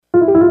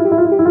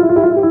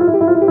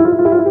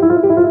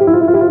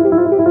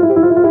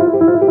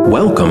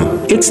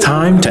It's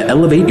time to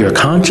elevate your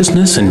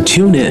consciousness and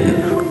tune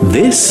in.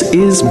 This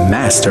is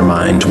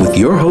Mastermind with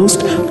your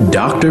host,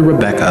 Dr.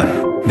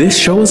 Rebecca. This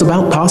show is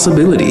about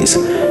possibilities.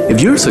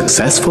 If you're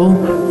successful,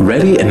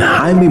 ready, and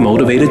highly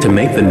motivated to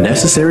make the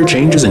necessary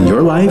changes in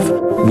your life,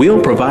 we'll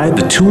provide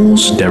the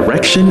tools,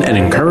 direction, and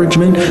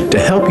encouragement to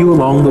help you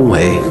along the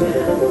way.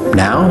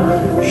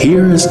 Now,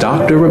 here is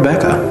Dr.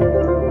 Rebecca.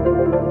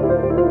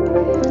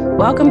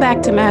 Welcome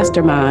back to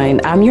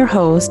Mastermind. I'm your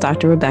host,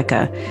 Dr.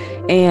 Rebecca,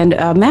 and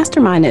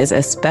Mastermind is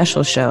a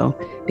special show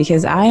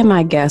because I and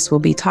my guests will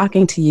be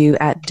talking to you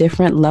at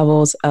different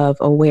levels of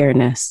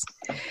awareness.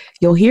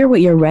 You'll hear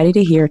what you're ready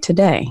to hear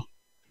today.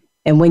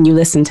 And when you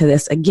listen to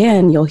this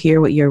again, you'll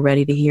hear what you're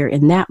ready to hear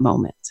in that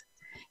moment.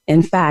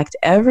 In fact,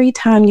 every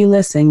time you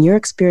listen, your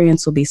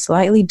experience will be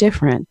slightly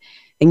different,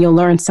 and you'll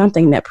learn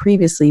something that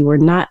previously you were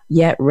not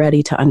yet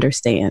ready to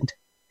understand.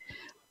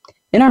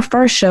 In our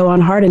first show on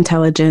heart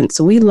intelligence,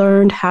 we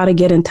learned how to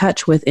get in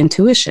touch with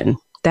intuition,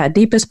 that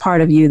deepest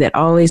part of you that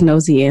always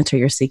knows the answer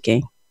you're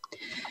seeking.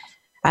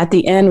 At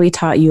the end, we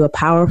taught you a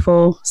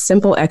powerful,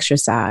 simple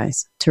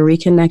exercise to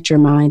reconnect your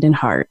mind and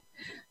heart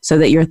so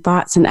that your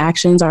thoughts and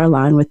actions are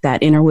aligned with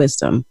that inner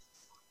wisdom.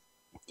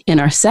 In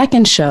our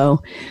second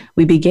show,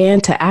 we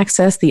began to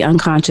access the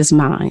unconscious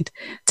mind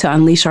to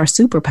unleash our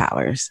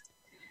superpowers.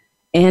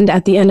 And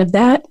at the end of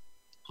that,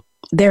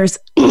 there's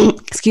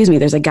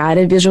a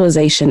guided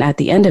visualization at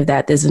the end of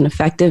that. There's an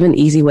effective and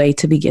easy way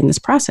to begin this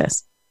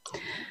process.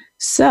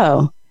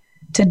 So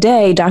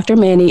today, Dr.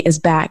 Manny is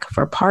back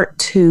for part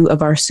 2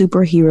 of our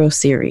superhero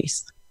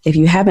series. If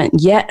you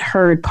haven't yet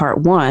heard part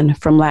 1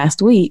 from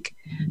last week,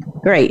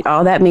 great.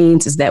 All that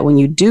means is that when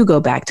you do go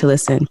back to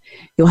listen,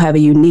 you'll have a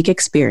unique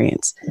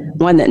experience,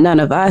 one that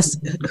none of us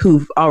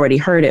who've already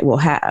heard it will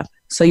have.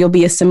 So you'll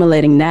be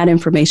assimilating that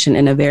information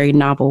in a very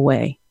novel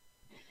way.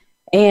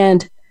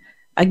 And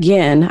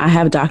again, I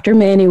have Dr.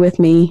 Manny with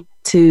me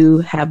to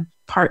have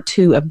part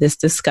 2 of this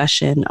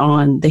discussion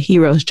on the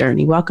hero's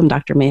journey. Welcome,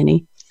 Dr.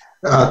 Manny.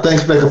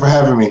 Thanks, Becca, for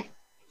having me,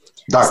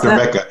 Dr.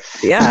 Becca.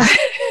 Yeah.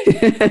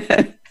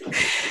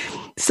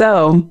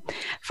 So,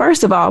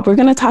 first of all, we're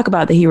going to talk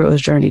about the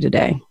hero's journey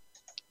today.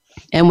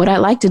 And what I'd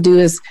like to do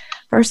is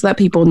first let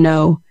people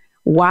know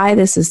why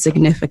this is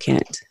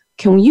significant.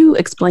 Can you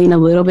explain a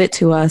little bit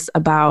to us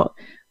about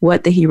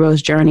what the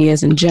hero's journey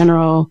is in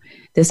general,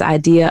 this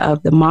idea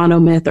of the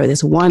monomyth or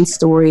this one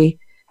story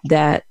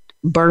that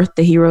birthed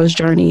the hero's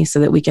journey so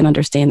that we can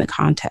understand the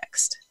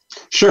context?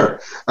 Sure.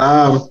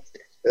 The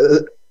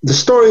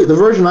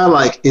version I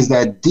like is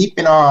that deep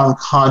in our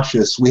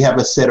unconscious, we have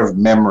a set of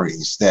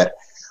memories that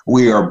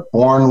we are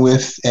born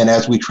with. And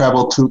as we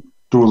travel through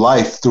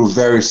life, through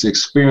various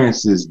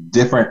experiences,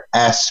 different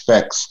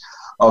aspects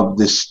of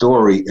this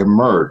story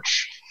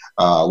emerge.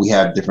 We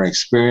have different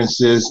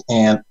experiences,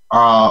 and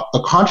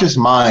the conscious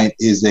mind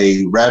is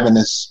a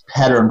ravenous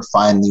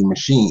pattern-finding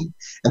machine.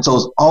 And so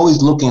it's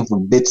always looking for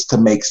bits to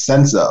make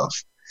sense of.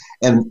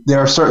 And there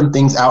are certain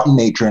things out in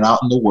nature and out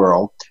in the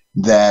world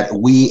that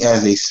we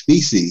as a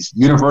species,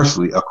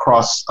 universally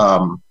across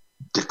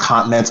the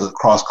continents,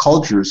 across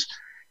cultures,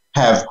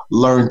 have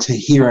learned to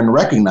hear and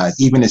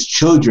recognize. Even as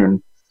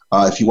children,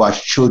 if you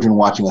watch children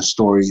watching a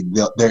story,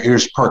 their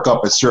ears perk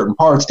up at certain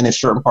parts, and if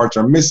certain parts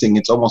are missing,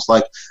 it's almost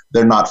like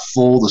they're not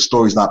full, the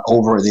story's not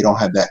over, they don't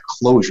have that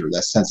closure,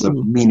 that sense of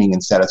meaning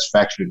and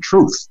satisfaction and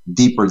truth,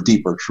 deeper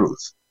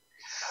truth.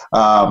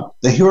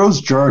 The hero's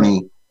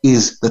journey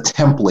is the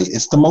template.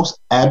 It's the most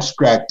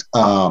abstract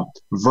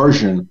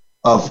version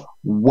of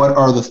what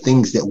are the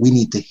things that we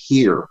need to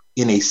hear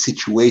in a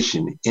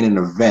situation, in an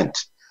event,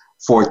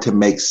 for it to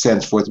make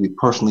sense, for it to be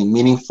personally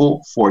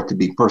meaningful, for it to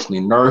be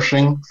personally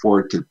nourishing, for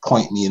it to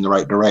point me in the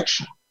right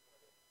direction.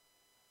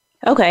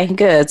 Okay,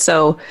 good.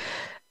 So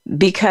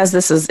because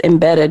this is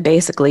embedded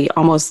basically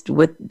almost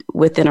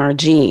within our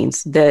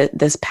genes,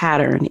 this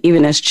pattern,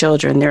 even as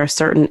children, there are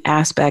certain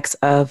aspects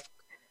of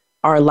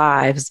our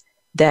lives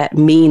that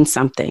mean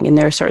something, and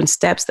there are certain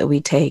steps that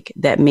we take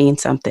that mean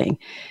something.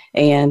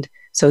 And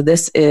so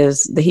this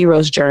is the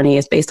hero's journey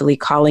is basically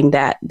calling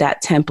that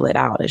template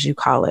out, as you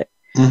call it.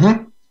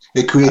 Mm-hmm.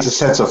 It creates a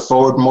sense of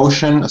forward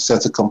motion, a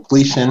sense of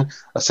completion,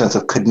 a sense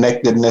of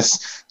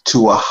connectedness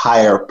to a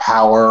higher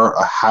power,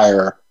 a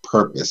higher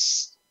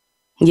purpose.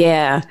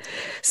 Yeah.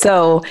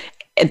 So,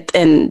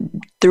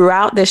 and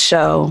throughout this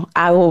show,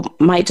 I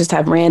might just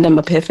have random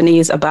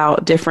epiphanies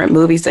about different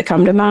movies that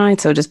come to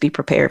mind. So just be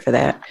prepared for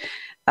that.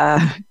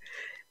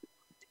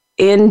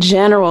 In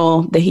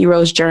general, the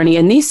hero's journey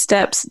and these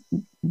steps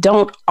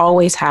don't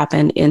always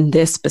happen in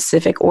this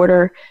specific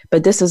order,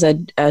 but this is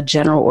a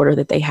general order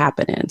that they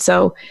happen in.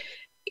 So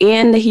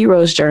in the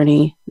hero's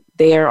journey,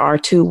 there are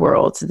 2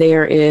 worlds.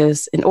 There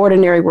is an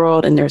ordinary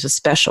world and there's a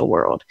special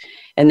world.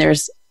 And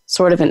there's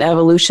sort of an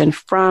evolution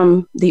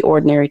from the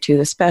ordinary to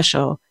the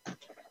special.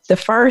 The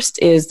first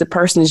is the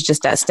person is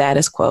just at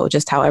status quo,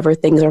 just however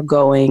things are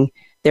going,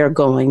 they're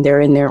going.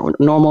 They're in their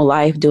normal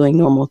life, doing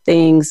normal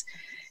things.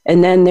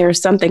 And then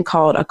there's something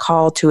called a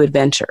call to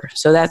adventure.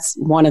 So that's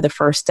one of the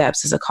first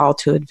steps is a call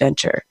to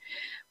adventure,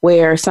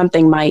 where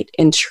something might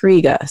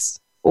intrigue us.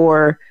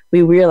 or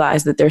we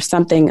realize that there's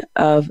something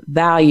of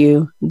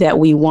value that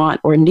we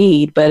want or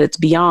need, but it's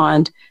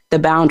beyond the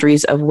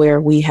boundaries of where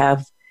we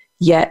have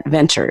yet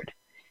ventured.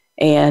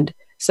 And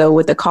so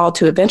with the call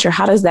to adventure,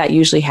 how does that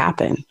usually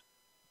happen?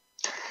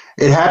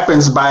 It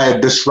happens by a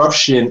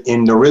disruption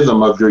in the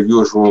rhythm of your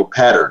usual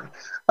pattern.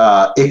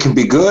 It can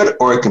be good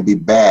or it can be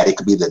bad. It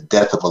could be the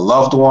death of a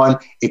loved one.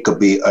 It could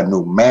be a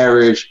new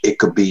marriage. It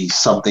could be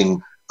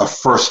something, a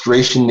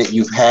frustration that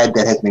you've had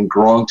that has been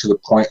growing to the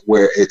point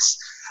where it's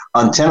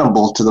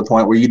untenable, to the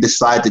point where you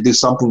decide to do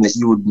something that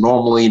you would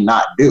normally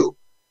not do.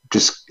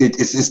 Just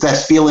it's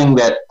that feeling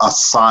that a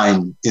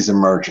sign is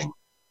emerging.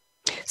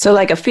 So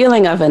like a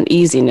feeling of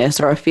uneasiness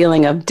or a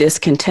feeling of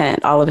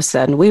discontent. All of a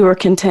sudden we were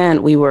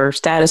content, we were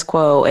status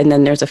quo, and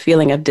then there's a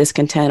feeling of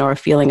discontent or a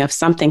feeling of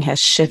something has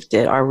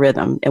shifted our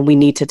rhythm and we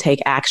need to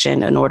take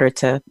action in order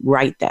to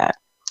right that.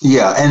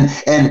 Yeah,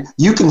 and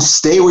you can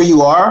stay where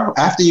you are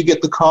after you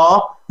get the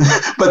call,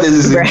 but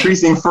there's this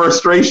increasing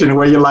frustration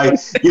where you're like,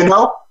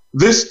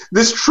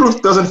 this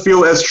truth doesn't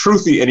feel as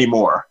truthy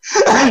anymore.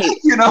 Right.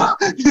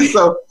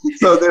 So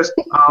there's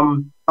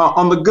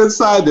on the good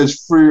side,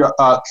 there's free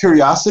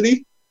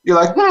curiosity. You're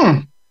like,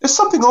 there's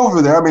something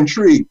over there. I'm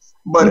intrigued.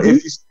 But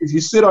if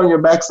you sit on your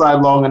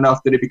backside long enough,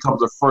 that it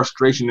becomes a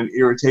frustration and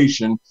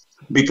irritation,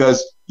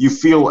 because you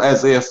feel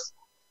as if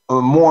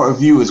more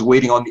of you is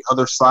waiting on the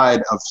other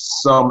side of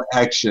some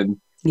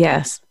action.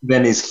 Yes.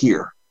 Than is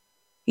here.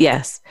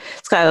 Yes.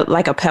 It's kind of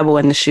like a pebble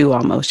in the shoe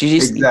almost.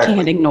 You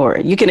can't ignore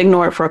it. You can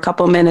ignore it for a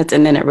couple of minutes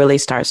and then it really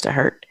starts to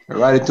hurt.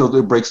 Right until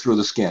it breaks through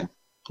the skin.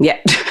 Yeah.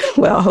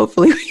 Well,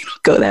 hopefully we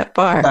don't go that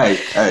far.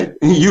 Hey.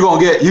 You're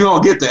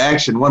gonna get the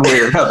action one way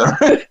or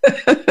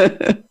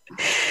another.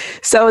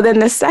 So then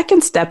the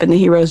second step in the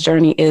hero's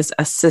journey is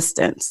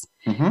assistance.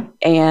 Mm-hmm.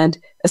 And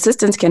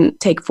assistance can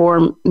take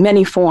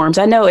many forms.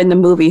 I know in the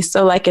movies,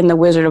 so like in The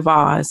Wizard of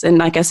Oz, and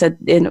like I said,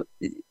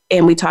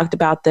 and we talked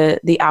about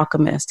the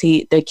alchemist.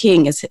 The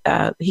king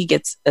he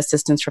gets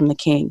assistance from the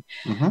king.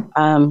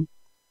 Mm-hmm.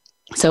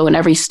 So in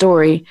every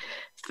story,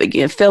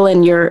 fill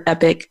in your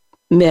epic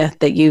myth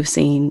that you've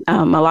seen.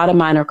 A lot of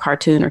mine are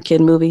cartoon or kid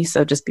movies,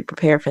 so just be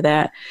prepared for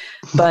that.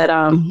 But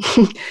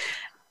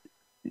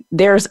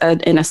there's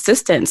an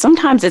assistant.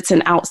 Sometimes it's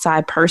an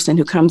outside person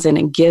who comes in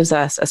and gives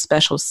us a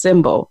special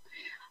symbol.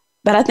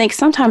 But I think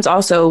sometimes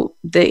also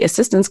the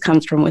assistance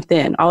comes from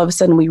within. All of a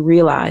sudden we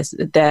realize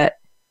that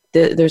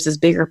there's this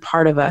bigger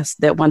part of us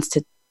that wants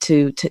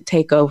to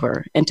take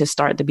over and to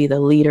start to be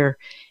the leader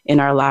in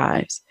our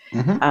lives.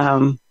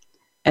 Mm-hmm.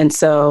 And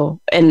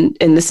so, and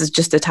this is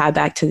just to tie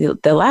back to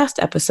the last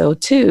episode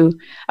too.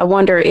 I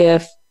wonder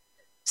if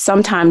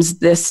sometimes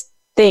this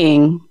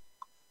thing,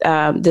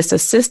 this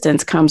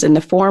assistance comes in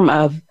the form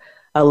of,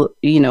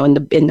 in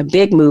the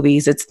big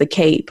movies, it's the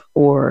cape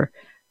or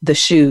the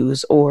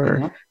shoes or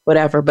mm-hmm.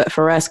 whatever. But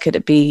for us, could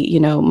it be,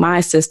 my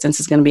assistance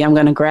is going to be, I'm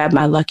going to grab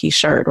my lucky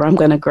shirt, or I'm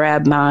going to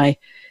grab my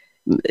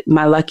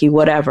lucky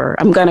whatever.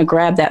 I'm going to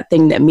grab that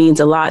thing that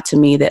means a lot to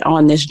me, that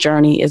on this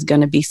journey is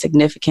going to be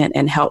significant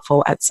and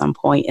helpful at some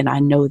point. And I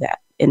know that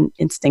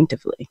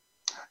instinctively.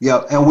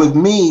 Yeah. And with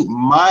me,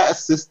 my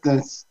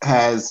assistance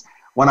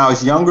when I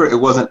was younger, it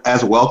wasn't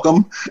as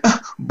welcome,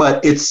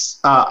 but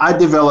I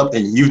developed,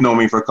 and you've known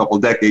me for a couple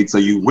of decades, so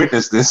you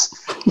witnessed this,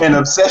 an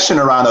obsession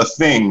around a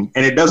thing,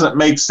 and it doesn't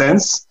make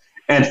sense.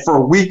 And for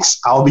weeks,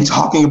 I'll be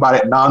talking about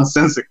it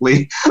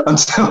nonsensically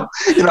until,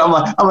 I'm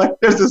like,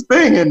 there's this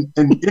thing. And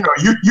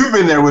you've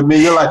been there with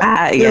me. You're like,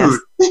 dude, yes.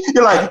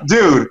 You're like,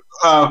 dude,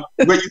 what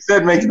you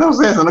said makes no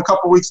sense. And a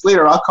couple of weeks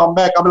later, I'll come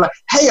back. I'll be like,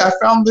 hey, I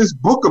found this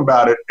book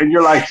about it. And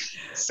you're like,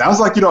 sounds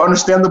like you don't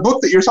understand the book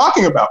that you're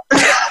talking about.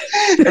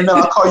 And then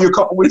I'll call you a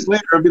couple of weeks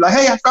later and be like,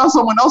 hey, I found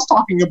someone else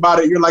talking about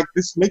it. You're like,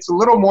 this makes a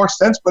little more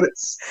sense, but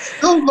it's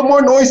still a little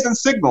more noise than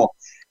signal.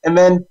 And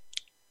then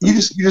you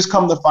just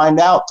come to find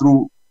out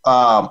through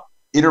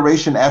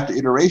iteration after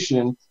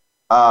iteration,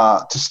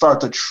 to start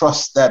to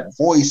trust that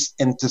voice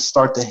and to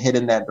start to head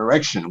in that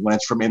direction when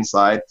it's from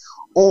inside.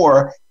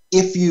 Or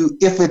if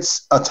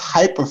it's a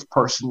type of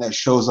person that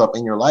shows up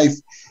in your life,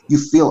 you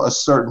feel a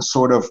certain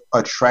sort of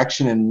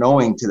attraction and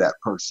knowing to that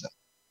person.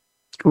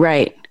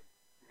 Right.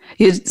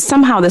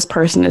 Somehow this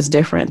person is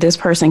different. This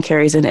person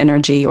carries an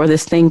energy, or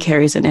this thing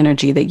carries an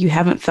energy that you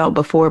haven't felt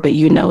before, but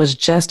is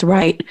just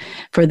right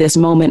for this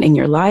moment in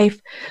your life,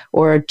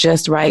 or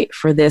just right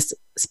for this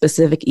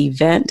specific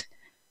event,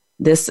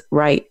 just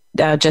right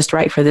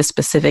for this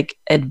specific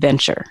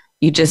adventure.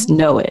 You just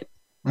know it.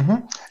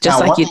 Mm-hmm. Just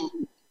now,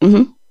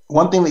 like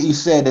one thing that you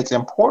said that's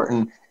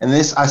important, and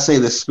I say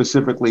this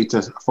specifically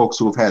to folks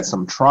who have had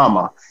some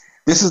trauma.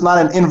 This is not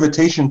an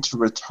invitation to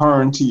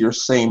return to your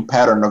same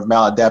pattern of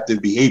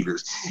maladaptive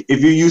behaviors. If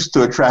you're used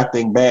to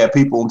attracting bad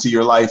people into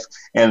your life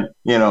and,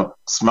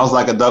 smells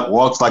like a duck,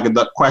 walks like a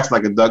duck, quacks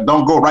like a duck,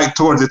 don't go right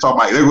towards it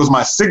talking about, there goes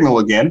my signal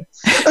again.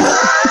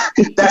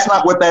 That's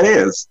not what that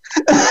is.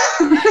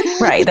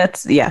 Right.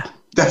 That's the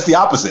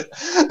opposite.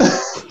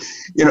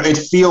 It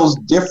feels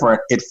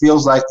different. It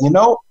feels like,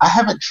 I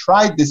haven't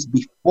tried this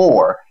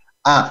before.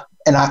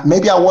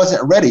 Maybe I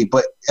wasn't ready,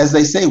 but as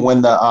they say,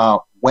 when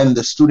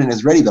the student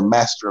is ready, the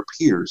master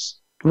appears.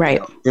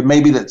 Right. It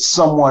may be that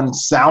someone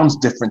sounds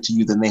different to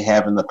you than they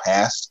have in the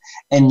past,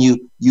 and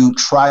you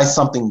try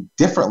something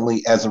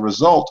differently as a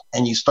result,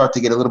 and you start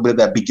to get a little bit of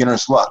that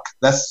beginner's luck.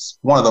 That's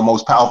one of the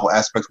most powerful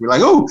aspects. We're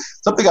like, oh,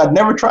 something I'd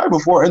never tried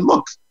before, and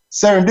look,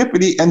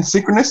 serendipity and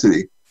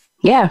synchronicity.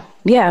 Yeah,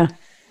 yeah.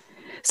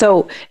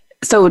 So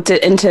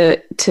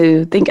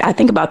to think, I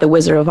think about the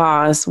Wizard of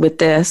Oz with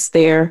this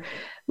there.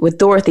 With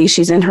Dorothy,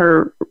 she's in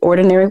her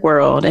ordinary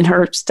world, and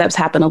her steps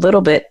happen a little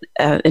bit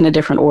in a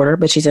different order,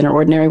 but she's in her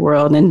ordinary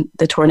world. And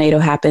the tornado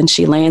happens.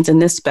 She lands in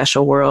this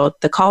special world.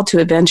 The call to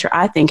adventure,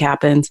 I think,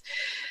 happens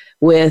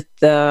with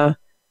the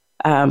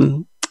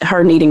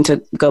her needing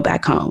to go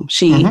back home.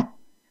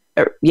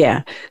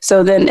 Yeah.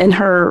 So then, and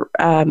her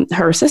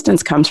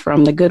assistance comes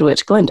from the Good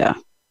Witch Glinda.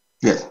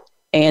 Yes.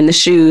 And the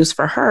shoes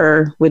for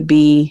her would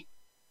be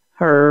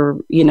her,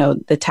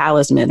 the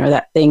talisman, or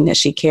that thing that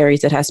she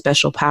carries that has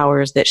special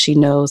powers that she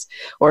knows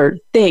or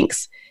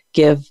thinks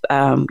give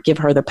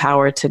her the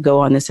power to go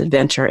on this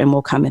adventure and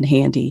will come in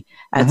handy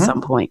at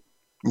some point.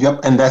 Yep.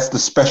 And that's the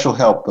special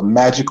help, the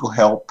magical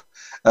help.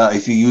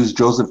 If you use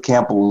Joseph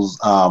Campbell's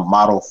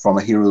model from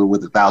A Hero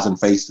with 1,000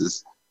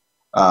 Faces.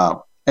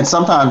 And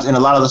sometimes in a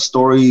lot of the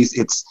stories,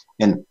 it's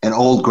an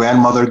old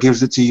grandmother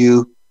gives it to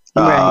you.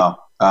 Right.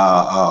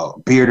 A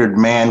bearded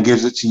man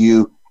gives it to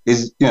you.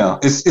 It's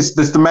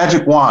the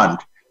magic wand.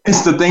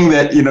 It's the thing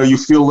that, you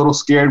feel a little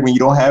scared when you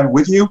don't have it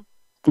with you.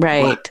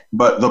 Right.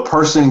 But the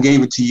person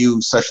gave it to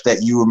you such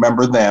that you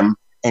remember them,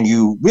 and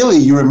you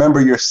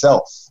remember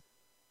yourself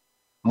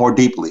more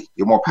deeply,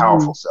 your more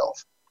powerful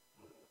self.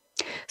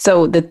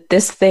 So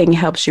this thing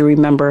helps you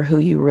remember who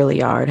you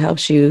really are. It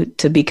helps you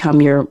to become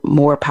your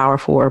more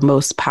powerful or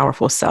most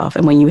powerful self.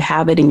 And when you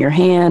have it in your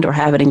hand or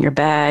have it in your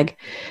bag,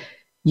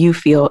 you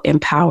feel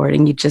empowered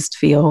and you just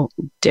feel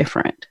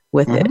different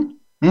with it.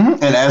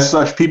 Mm-hmm. And as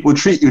such, people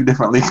treat you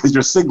differently because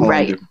you're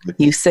signaling differently.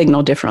 You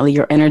signal differently.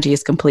 Your energy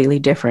is completely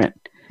different.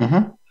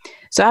 Mm-hmm.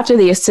 So after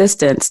the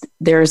assistance,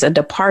 there's a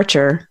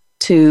departure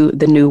to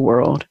the new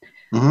world,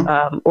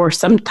 or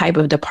some type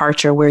of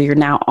departure where you're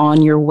now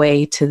on your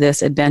way to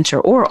this adventure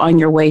or on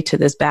your way to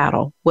this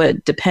battle,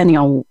 depending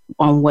on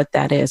what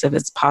that is, if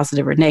it's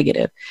positive or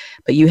negative.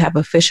 But you have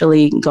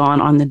officially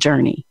gone on the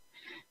journey,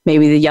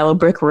 maybe the yellow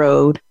brick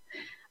road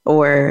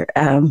or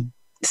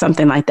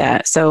something like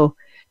that. So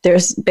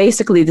there's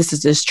basically, this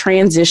is this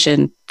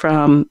transition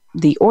from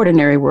the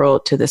ordinary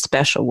world to the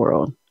special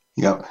world.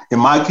 Yeah. In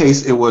my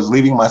case, it was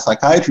leaving my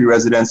psychiatry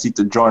residency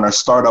to join a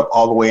startup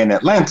all the way in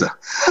Atlanta.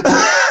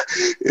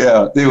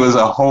 Yeah, it was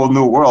a whole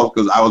new world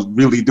because I was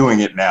really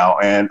doing it now.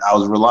 And I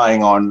was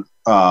relying on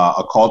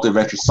a call to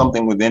adventure,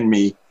 something within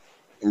me.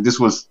 And this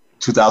was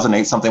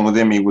 2008, something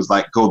within me was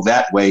like, go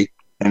that way.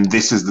 And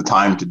this is the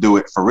time to do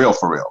it for real,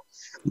 for real.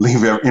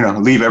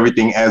 Leave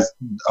everything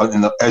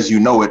as you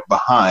know it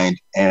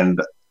behind and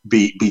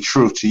be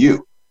true to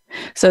you.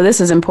 So this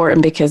is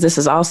important because this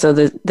is also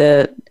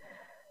the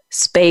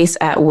space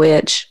at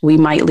which we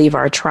might leave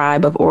our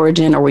tribe of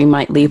origin, or we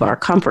might leave our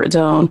comfort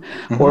zone,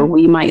 or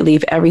we might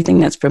leave everything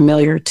that's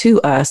familiar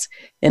to us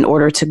in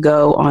order to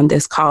go on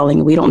this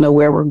calling. We don't know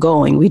where we're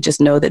going. We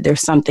just know that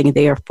there's something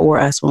there for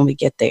us when we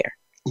get there.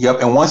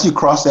 Yep. And once you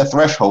cross that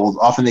threshold,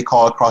 often they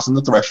call it crossing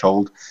the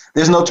threshold,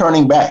 there's no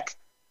turning back.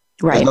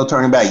 Right. There's no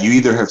turning back. You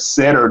either have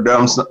said or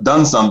done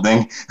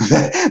something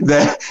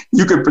that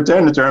you could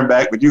pretend to turn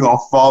back, but you're going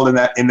to fall in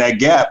that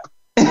gap.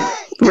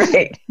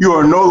 Right. You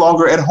are no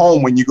longer at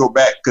home when you go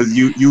back because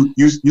you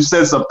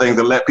said something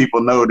to let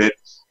people know that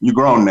you're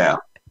grown now.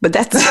 But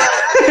that's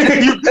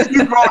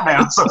you're grown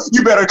now, so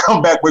you better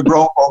come back with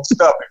grown folk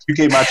stuff if you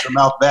came out your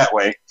mouth that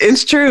way.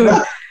 It's true.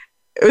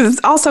 It's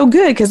also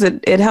good because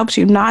it helps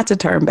you not to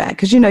turn back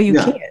because you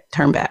can't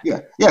turn back.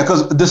 Yeah,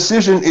 because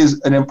decision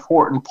is an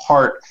important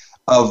part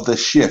of the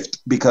shift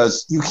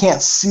because you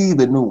can't see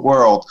the new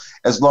world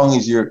as long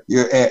as you're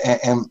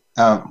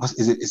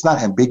it's not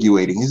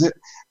ambiguating, is it?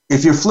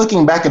 If you're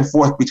flicking back and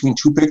forth between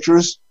two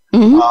pictures,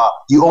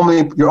 you're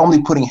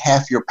only putting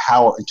half your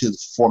power into the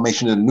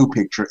formation of the new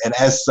picture, and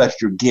as such,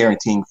 you're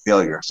guaranteeing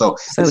failure. So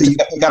you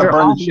got to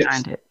burn the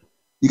ships.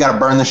 You got to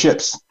burn the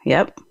ships.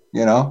 Yep.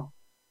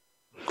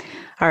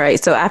 All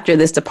right. So after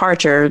this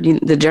departure,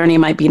 the journey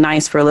might be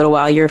nice for a little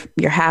while. You're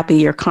happy.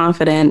 You're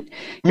confident.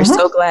 You're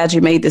so glad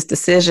you made this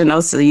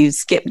decision. So you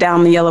skip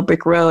down the yellow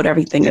brick road.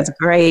 Everything is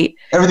great.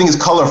 Everything is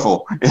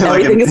colorful.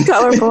 Everything is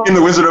colorful. In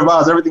the Wizard of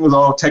Oz, everything was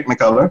all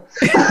Technicolor.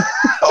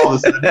 All of a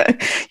sudden.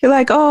 You're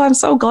like, oh, I'm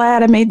so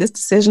glad I made this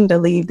decision to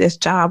leave this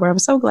job, or I'm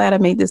so glad I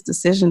made this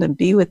decision to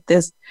be with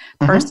this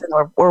person,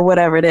 or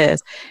whatever it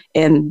is.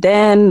 And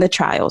then the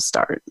trials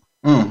start.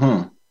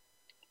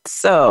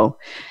 So.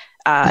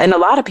 And a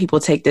lot of people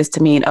take this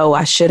to mean, oh,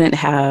 I shouldn't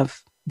have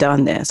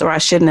done this, or I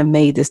shouldn't have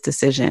made this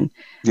decision.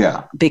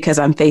 Yeah. Because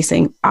I'm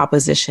facing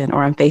opposition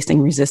or I'm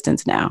facing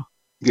resistance now.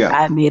 Yeah.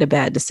 I made a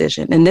bad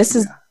decision. And this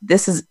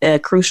is a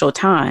crucial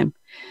time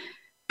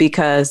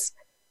because,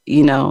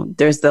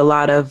 there's a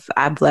lot of,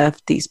 I've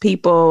left these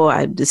people,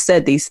 I just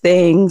said these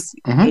things,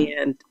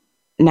 and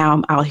now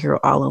I'm out here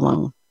all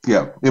alone.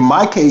 Yeah. In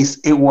my case,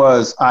 it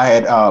was, I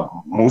had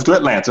moved to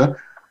Atlanta.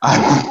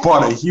 I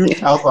bought a huge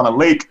house on a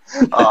lake,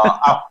 and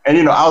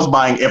I was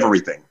buying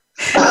everything.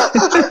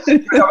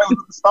 It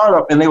was a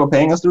startup, and they were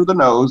paying us through the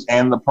nose.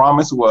 And the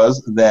promise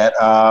was that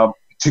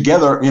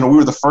together, we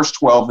were the first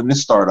 12 in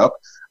this startup,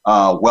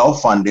 well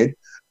funded.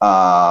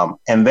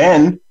 And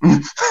then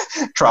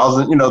the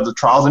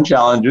trials and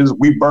challenges.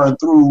 We burned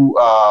through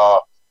 $4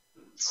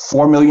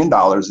 million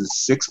in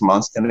 6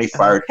 months, and they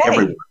fired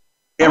everyone.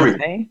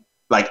 Okay.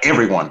 Like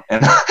everyone.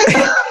 And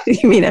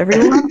you mean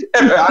everyone?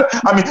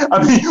 I mean,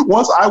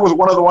 once I was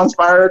one of the ones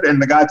fired,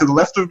 and the guy to the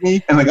left of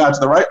me and the guy to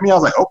the right of me, I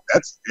was like, oh,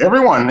 that's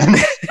everyone.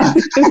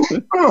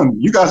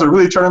 You guys are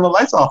really turning the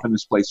lights off in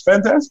this place.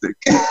 Fantastic.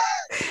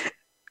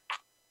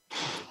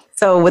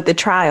 So with the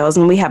trials,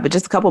 and we have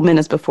just a couple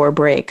minutes before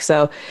break.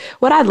 So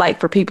what I'd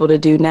like for people to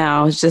do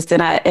now is just,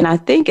 and I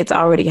think it's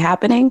already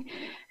happening,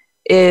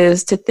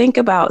 is to think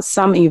about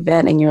some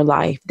event in your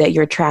life that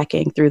you're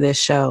tracking through this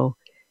show.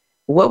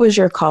 What was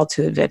your call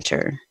to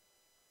adventure?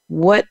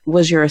 What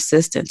was your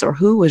assistance, or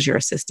who was your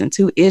assistance?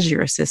 Who is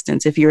your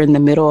assistance if you're in the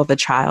middle of a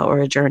trial or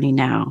a journey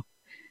now?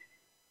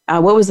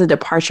 What was the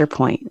departure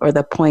point, or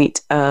the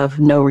point of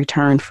no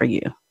return for you,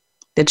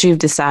 that you've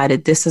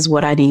decided this is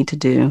what I need to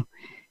do,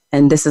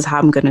 and this is how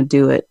I'm going to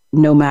do it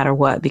no matter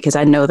what, because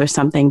I know there's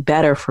something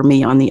better for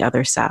me on the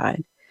other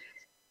side.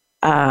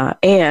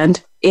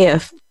 And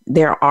if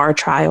there are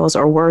trials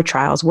or were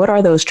trials, what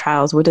are those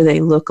trials? What do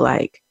they look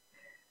like?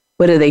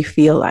 What do they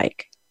feel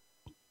like?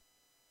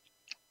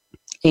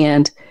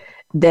 And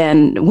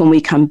then when we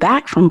come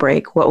back from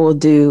break, what we'll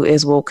do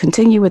is we'll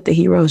continue with the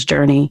hero's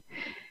journey.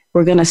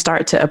 We're going to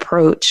start to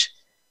approach,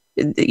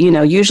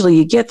 usually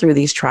you get through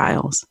these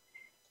trials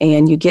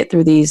and you get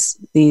through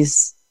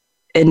these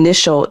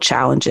initial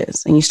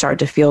challenges and you start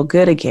to feel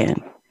good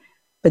again.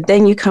 But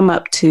then you come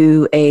up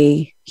to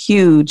a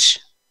huge,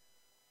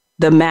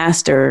 the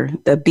master,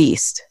 the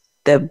beast,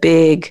 the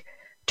big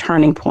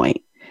turning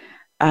point.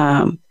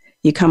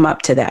 You come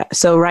up to that.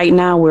 So right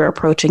now we're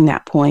approaching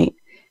that point.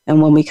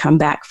 And when we come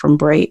back from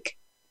break,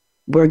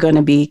 we're going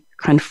to be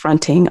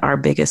confronting our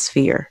biggest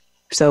fear.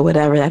 So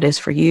whatever that is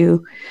for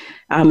you.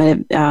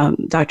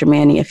 Dr.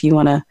 Manny, if you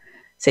want to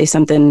say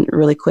something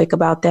really quick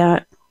about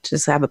that,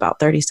 just have about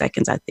 30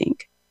 seconds, I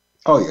think.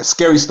 Oh, yeah.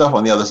 Scary stuff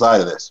on the other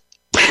side of this.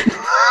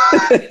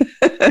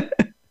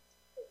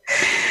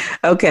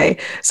 Okay.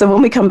 So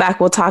when we come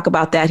back, we'll talk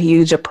about that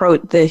huge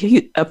approach,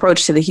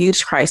 approach to the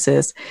huge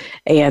crisis.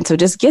 And so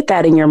just get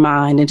that in your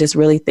mind and just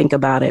really think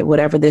about it,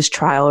 whatever this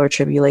trial or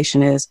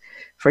tribulation is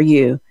for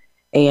you.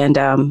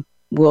 And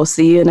we'll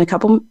see you in a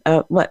couple,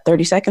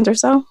 30 seconds or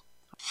so?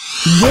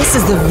 This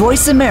is the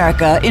Voice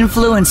America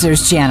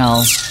Influencers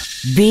Channel.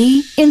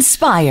 Be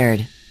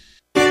inspired.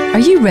 Are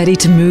you ready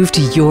to move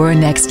to your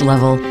next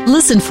level?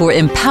 Listen for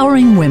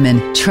Empowering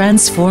Women,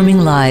 Transforming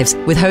Lives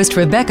with host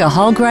Rebecca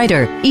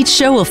Hall-Greider. Each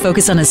show will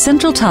focus on a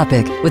central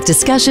topic with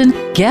discussion,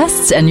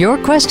 guests, and your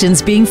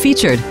questions being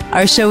featured.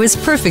 Our show is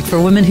perfect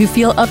for women who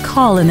feel a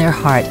call in their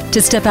heart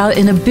to step out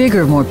in a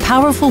bigger, more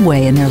powerful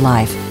way in their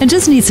life and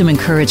just need some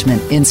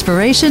encouragement,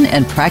 inspiration,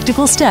 and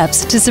practical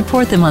steps to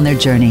support them on their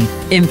journey.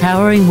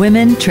 Empowering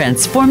Women,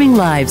 Transforming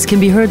Lives can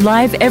be heard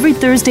live every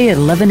Thursday at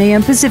 11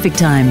 a.m. Pacific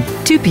Time,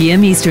 2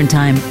 p.m. Eastern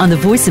Time on the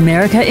Voice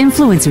America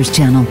Influencers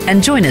Channel.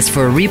 And join us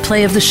for a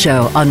replay of the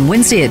show on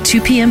Wednesday at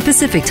 2 p.m.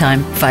 Pacific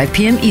Time, 5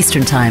 p.m.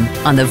 Eastern Time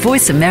on the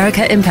Voice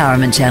America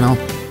Empowerment Channel.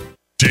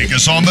 Take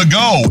us on the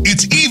go.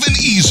 It's even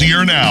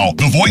easier now.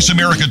 The Voice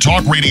America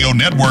Talk Radio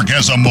Network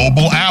has a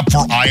mobile app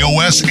for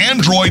iOS,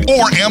 Android,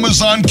 or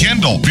Amazon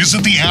Kindle.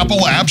 Visit the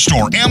Apple App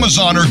Store,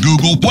 Amazon, or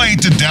Google Play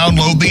to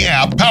download the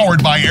app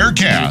powered by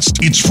Aircast.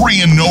 It's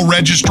free and no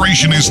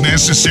registration is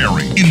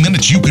necessary. In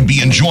minutes, you could be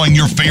enjoying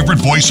your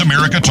favorite Voice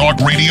America Talk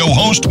Radio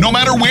host no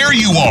matter where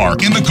you are,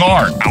 in the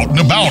car, out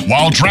and about,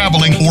 while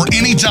traveling, or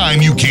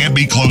anytime you can't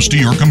be close to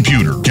your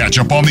computer. Catch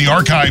up on the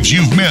archives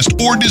you've missed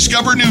or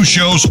discover new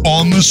shows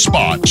on the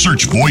spot.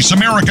 Search Voice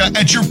America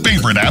at your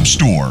favorite app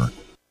store.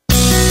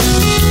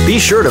 Be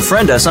sure to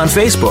friend us on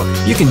Facebook.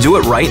 You can do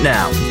it right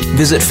now.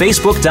 Visit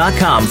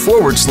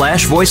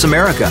facebook.com/Voice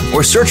America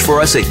or search for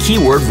us at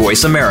keyword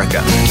Voice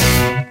America.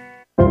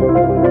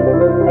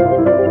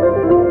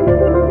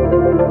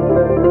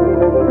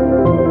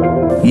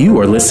 You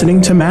are listening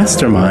to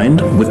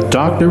Mastermind with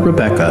Dr.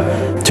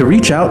 Rebecca. To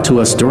reach out to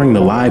us during the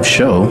live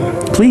show,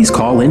 please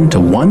call in to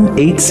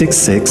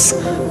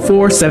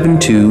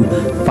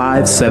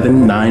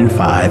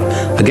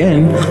 1-866-472-5795.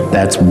 Again,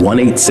 that's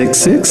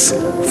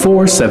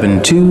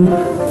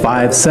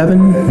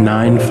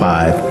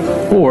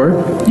 1-866-472-5795.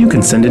 Or you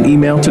can send an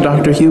email to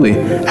Dr. Huey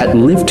at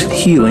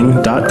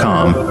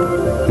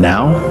lifthealing.com.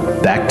 Now,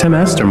 back to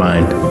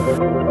Mastermind.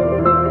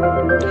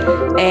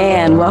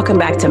 And welcome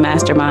back to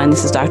Mastermind.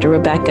 This is Dr.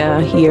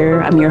 Rebecca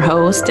here. I'm your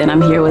host, and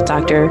I'm here with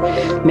Dr.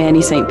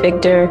 Manny St.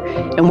 Victor,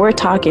 and we're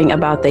talking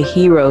about the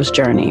hero's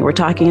journey. We're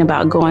talking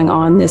about going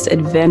on this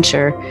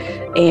adventure,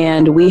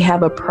 and we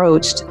have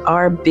approached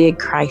our big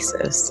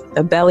crisis,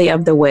 the belly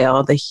of the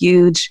whale, the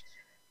huge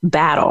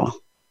battle.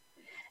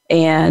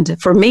 And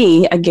for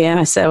me, again,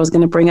 I said I was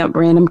going to bring up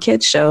random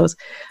kids shows,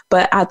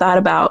 but I thought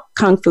about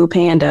Kung Fu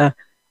Panda.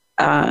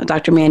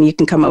 Dr. Mann, you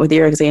can come up with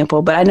your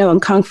example, but I know in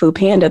Kung Fu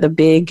Panda, the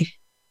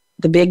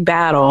big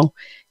battle,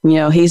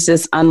 he's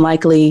this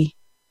unlikely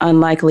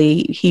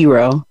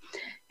hero,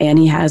 and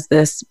he has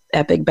this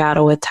epic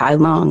battle with Tai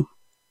Lung.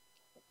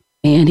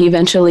 And he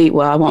eventually,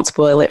 well, I won't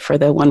spoil it for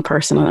the one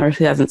person on earth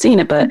who hasn't seen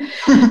it, but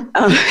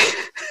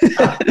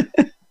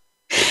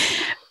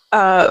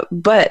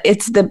but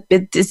it's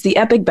the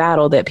epic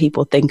battle that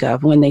people think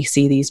of when they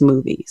see these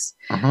movies,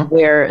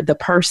 where the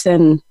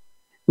person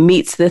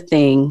meets the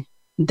thing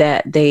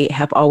that they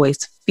have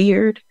always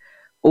feared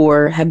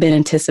or have been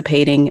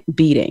anticipating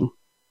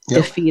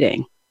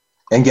defeating.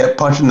 And get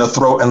punched in the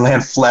throat and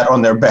land flat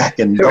on their back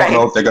and don't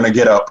know if they're going to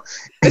get up.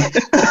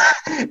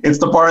 It's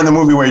the part in the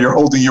movie where you're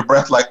holding your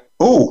breath like,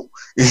 oh,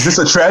 is this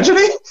a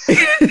tragedy?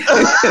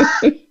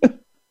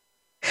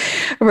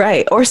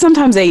 Right. Or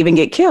sometimes they even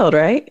get killed,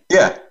 right?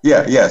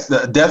 Yes.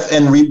 The death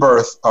and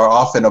rebirth are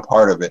often a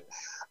part of it.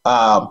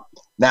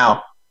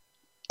 Now,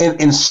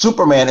 in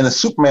Superman, in the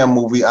Superman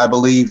movie, I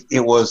believe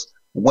it was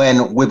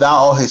when, without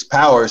all his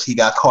powers, he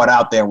got caught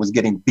out there and was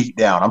getting beat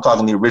down. I'm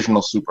talking the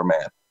original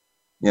Superman,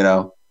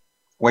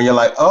 when you're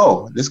like,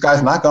 oh, this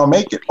guy's not going to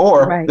make it.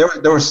 Or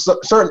there was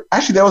certain,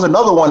 actually, there was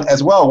another one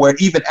as well, where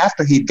even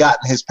after he'd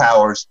gotten his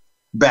powers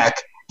back,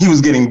 he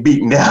was getting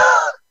beaten down.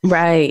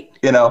 Right.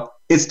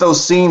 It's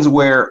those scenes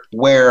where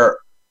the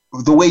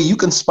way you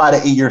can spot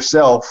it in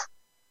yourself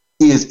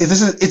is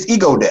it's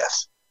ego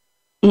death.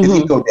 It's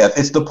ego death.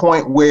 It's the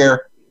point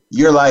where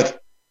you're like,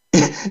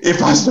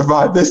 if I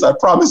survive this, I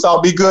promise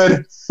I'll be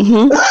good.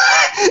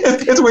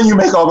 It's when you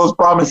make all those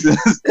promises.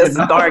 It's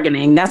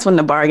bargaining. That's when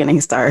the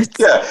bargaining starts.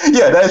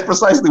 Yeah, that is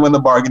precisely when the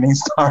bargaining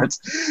starts.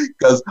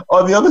 Because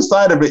on the other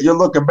side of it, you're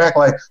looking back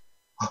like,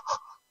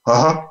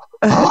 and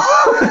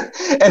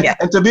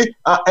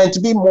to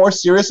be more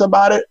serious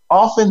about it,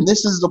 often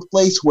this is the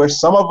place where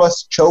some of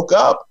us choke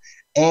up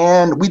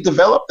and we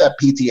develop that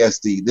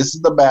PTSD. This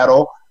is the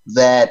battle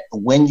that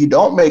when you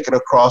don't make it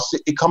across,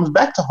 it comes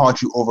back to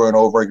haunt you over and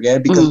over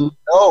again, because you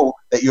know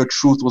that your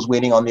truth was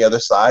waiting on the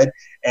other side.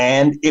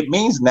 And it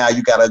means now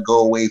you got to go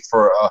away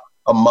for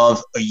a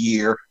month, a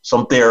year,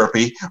 some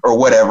therapy or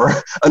whatever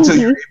until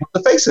you're able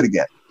to face it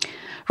again.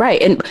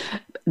 Right. And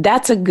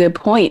that's a good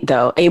point,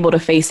 though, able to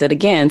face it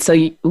again.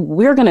 So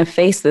we're going to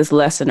face this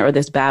lesson or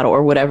this battle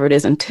or whatever it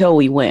is until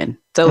we win.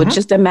 So it's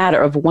just a matter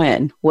of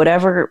when,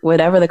 whatever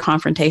the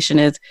confrontation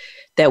is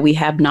that we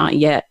have not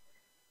yet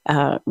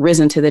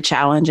risen to the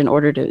challenge in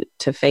order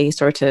to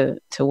face or to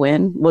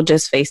win, we'll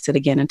just face it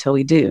again until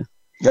we do.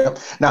 Yep.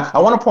 Now, I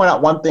want to point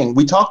out one thing.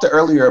 We talked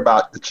earlier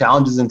about the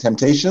challenges and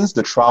temptations,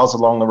 the trials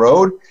along the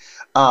road.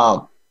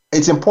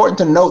 It's important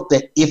to note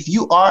that if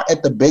you are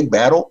at the big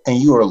battle and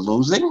you are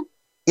losing,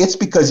 it's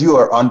because you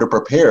are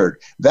underprepared.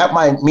 That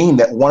might mean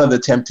that one of the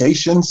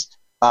temptations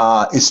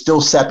is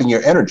still sapping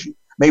your energy.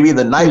 Maybe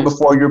the night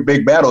before your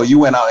big battle, you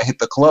went out and hit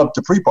the club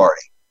to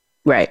pre-party.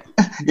 Right.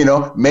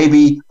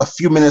 Maybe a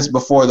few minutes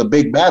before the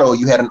big battle,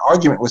 you had an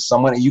argument with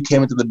someone and you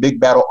came into the big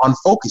battle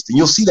unfocused. And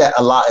you'll see that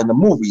a lot in the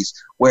movies,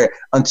 where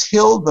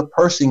until the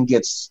person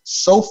gets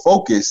so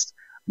focused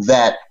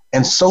that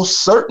and so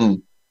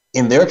certain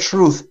in their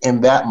truth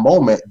in that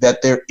moment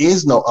that there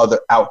is no other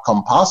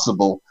outcome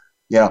possible,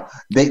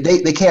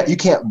 they can't, you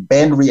can't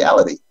bend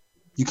reality.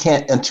 You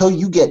can't, until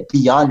you get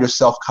beyond your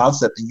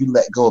self-concept and you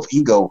let go of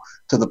ego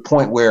to the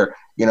point where,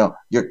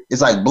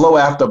 it's like blow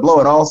after blow.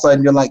 And all of a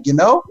sudden you're like,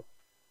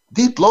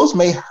 these blows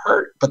may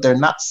hurt, but they're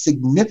not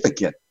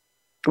significant.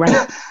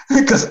 Right.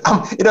 Because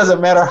it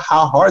doesn't matter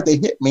how hard they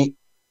hit me.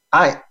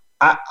 I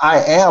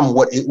am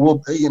what it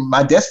will be.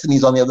 My destiny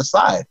is on the other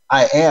side.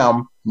 I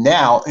am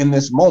now in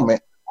this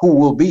moment who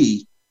will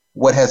be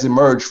what has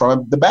emerged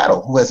from the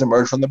battle,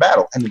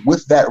 And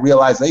with that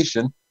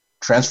realization,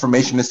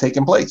 transformation is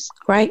taking place.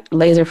 Right.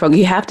 Laser focus.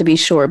 You have to be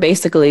sure.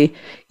 Basically,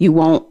 you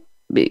won't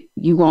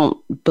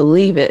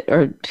believe it,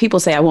 or people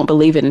say, I won't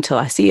believe it until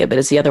I see it, but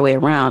it's the other way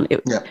around.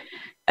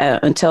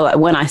 Until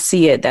when I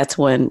see it, that's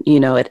when,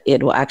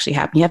 it will actually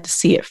happen. You have to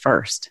see it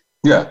first.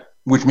 Yeah.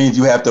 Which means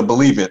you have to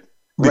believe it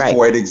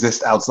before it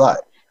exists outside.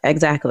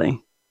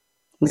 Exactly.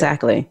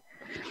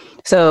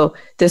 So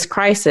this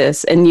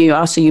crisis, and you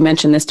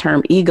mentioned this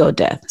term ego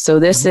death. So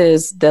this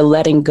is the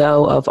letting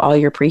go of all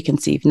your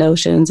preconceived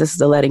notions. This is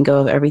the letting go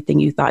of everything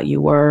you thought you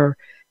were,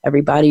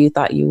 everybody you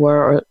thought you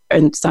were, or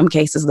in some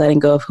cases, letting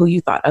go of who you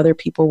thought other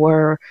people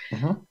were.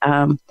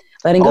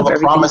 Letting all go of the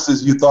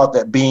promises you thought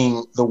that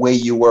being the way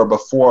you were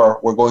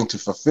before were going to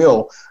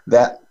fulfill,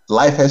 that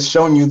life has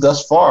shown you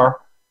thus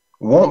far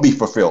won't be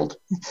fulfilled.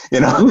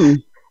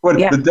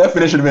 The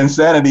definition of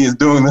insanity is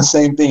doing the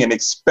same thing and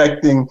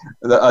expecting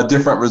a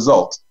different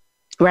result.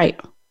 Right.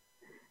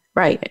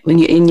 When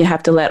you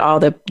have to let all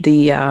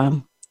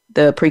the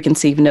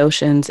preconceived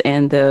notions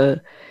and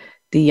the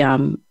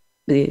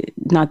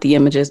not the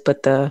images,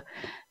 but the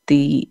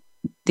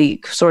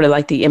sort of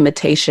like the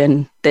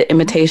imitation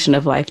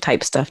of life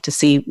type stuff to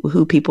see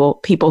who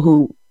people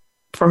who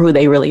for who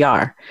they really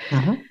are.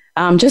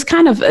 Just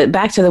kind of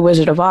back to the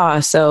Wizard of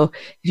Oz. So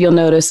if you'll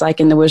notice, like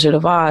in the Wizard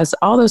of Oz,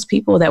 all those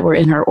people that were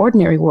in her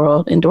ordinary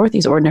world, in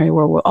Dorothy's ordinary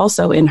world, were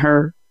also in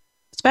her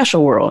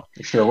special world.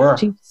 They sure were.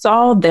 She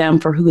saw them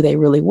for who they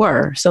really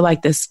were. So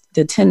like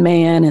the Tin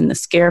Man and the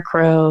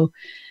Scarecrow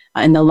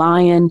and the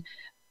Lion,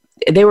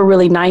 they were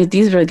really nice.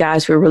 These were the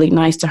guys who were really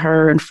nice to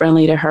her and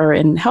friendly to her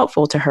and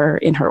helpful to her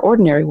in her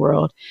ordinary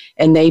world.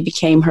 And they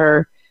became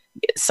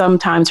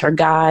sometimes her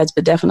guides,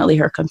 but definitely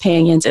her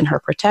companions and her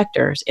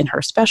protectors in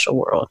her special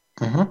world.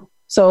 Mm-hmm.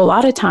 So a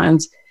lot of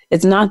times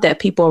it's not that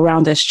people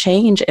around us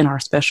change in our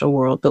special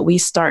world, but when we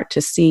start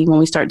to see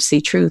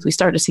truth, we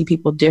start to see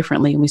people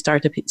differently, and we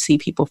start to see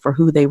people for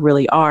who they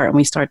really are, and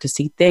we start to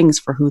see things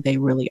for who they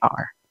really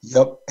are.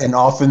 Yep. And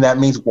often that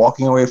means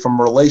walking away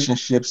from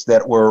relationships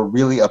that were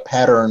really a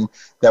pattern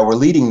that were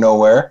leading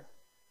nowhere,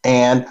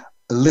 and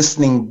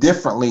listening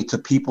differently to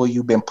people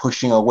you've been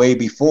pushing away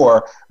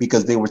before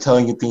because they were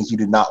telling you things you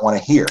did not want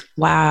to hear.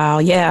 Wow.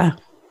 Yeah.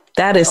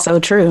 That is so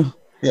true.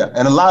 Yeah.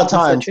 And a lot of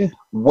times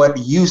what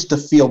used to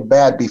feel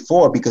bad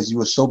before because you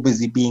were so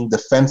busy being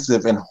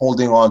defensive and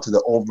holding on to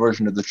the old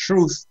version of the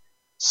truth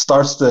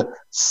starts to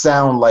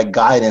sound like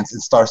guidance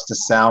and starts to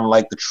sound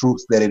like the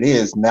truth that it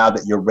is now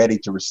that you're ready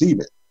to receive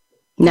it.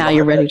 Now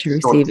you're ready to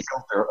receive it.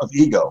 Filter of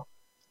ego.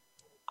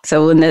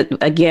 So when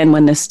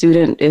the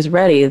student is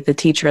ready, the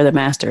teacher or the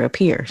master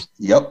appears.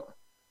 Yep.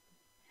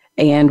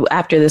 And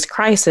after this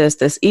crisis,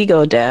 this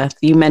ego death,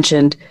 you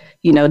mentioned,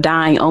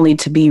 dying only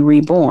to be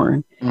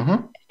reborn.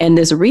 Mm-hmm. And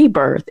this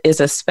rebirth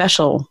is a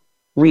special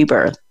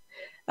rebirth.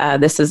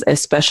 This is a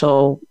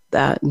special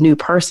new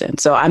person.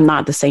 So I'm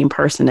not the same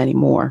person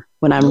anymore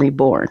when I'm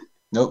reborn.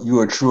 Nope.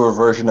 You're a truer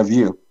version of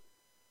you.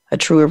 A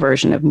truer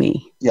version of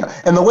me. Yeah.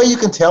 And the way you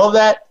can tell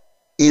that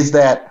is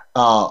that,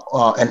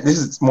 and this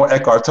is more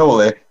Eckhart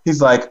Tolle,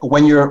 he's like,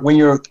 when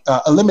you're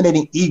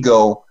eliminating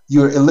ego,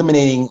 you're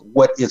eliminating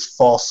what is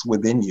false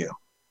within you.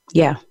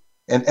 Yeah.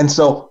 And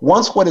so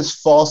once what is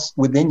false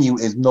within you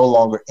is no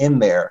longer in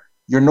there,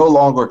 you're no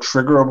longer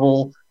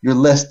triggerable, you're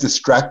less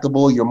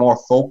distractible, you're more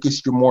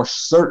focused, you're more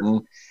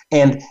certain.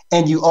 And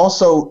you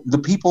also, the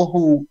people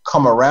who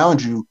come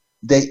around you,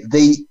 they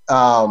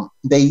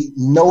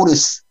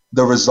notice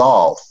the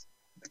resolve.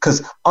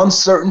 Because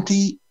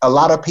uncertainty, a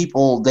lot of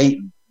people,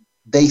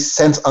 they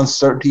sense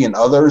uncertainty in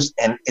others,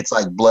 and it's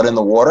like blood in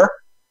the water.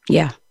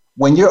 Yeah.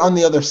 When you're on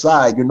the other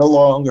side, you're no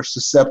longer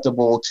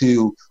susceptible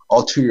to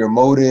ulterior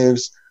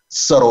motives,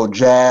 subtle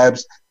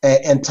jabs,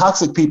 and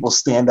toxic people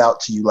stand out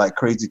to you like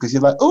crazy because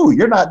you're like, oh,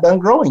 you're not done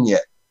growing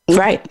yet.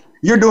 Right.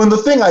 You're doing the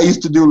thing I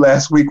used to do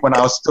last week when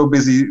I was still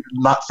busy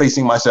not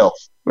facing myself.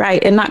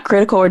 Right. And not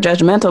critical or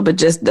judgmental, but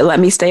just let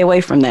me stay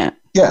away from that.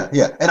 Yeah,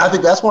 yeah. And I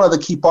think that's one of the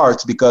key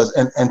parts because,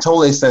 and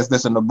Tolle says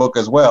this in the book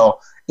as well,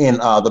 in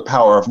The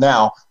Power of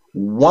Now,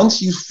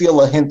 once you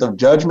feel a hint of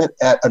judgment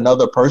at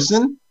another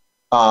person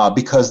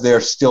because they're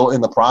still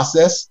in the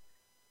process,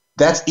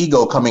 that's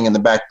ego coming in the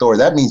back door.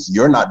 That means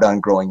you're not done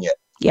growing yet.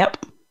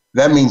 Yep.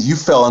 That means you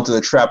fell into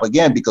the trap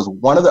again because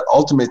one of the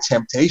ultimate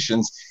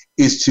temptations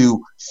is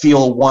to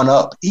feel one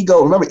up.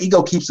 Remember,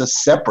 ego keeps us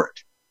separate.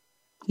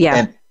 Yeah.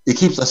 And it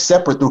keeps us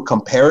separate through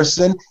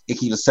comparison. It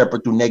keeps us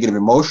separate through negative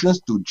emotions,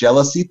 through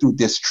jealousy, through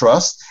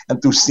distrust, and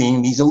through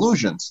seeing these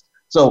illusions.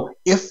 So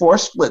if for a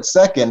split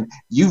second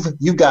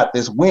you've got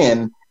this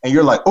win and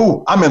you're like,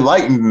 oh, I'm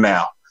enlightened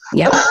now.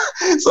 Yep.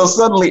 So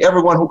suddenly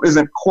everyone who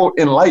isn't, quote,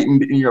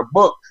 enlightened in your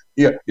book,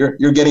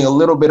 you're getting a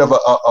little bit of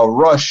a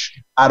rush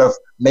out of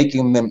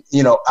making them,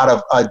 out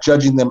of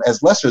judging them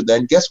as lesser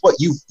than. Guess what?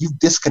 You've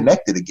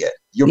disconnected again.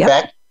 You're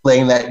back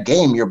playing that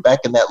game. You're back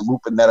in that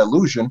loop and that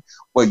illusion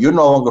where you're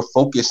no longer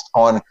focused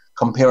on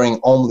comparing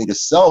only to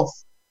self.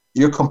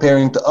 You're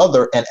comparing to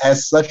other. And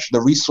as such,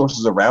 the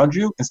resources around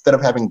you, instead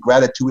of having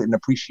gratitude and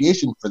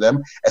appreciation for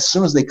them, as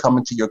soon as they come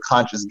into your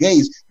conscious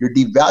gaze, you're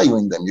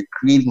devaluing them. You're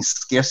creating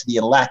scarcity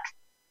and lack.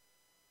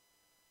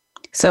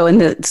 So in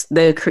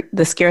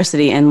the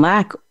scarcity and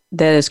lack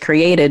that is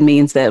created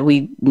means that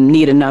we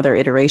need another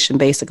iteration,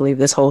 basically, of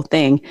this whole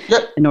thing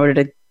in order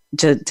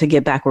to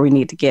get back where we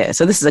need to get.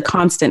 So this is a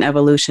constant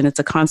evolution. It's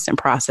a constant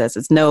process.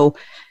 It's no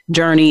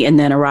journey and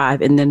then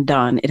arrive and then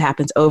done. It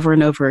happens over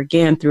and over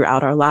again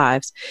throughout our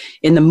lives.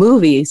 In the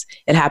movies,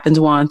 it happens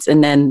once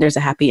and then there's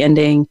a happy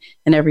ending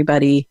and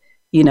everybody,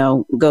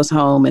 goes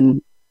home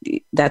and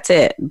that's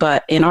it.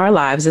 But in our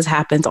lives, this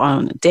happens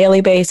on a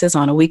daily basis,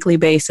 on a weekly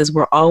basis.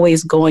 We're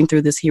always going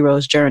through this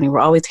hero's journey. We're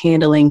always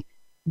handling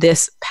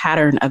this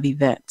pattern of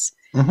events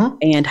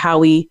and how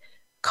we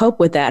cope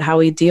with that, how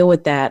we deal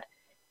with that,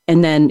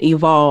 and then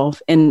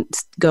evolve and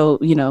go,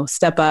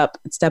 step up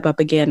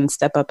again and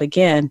step up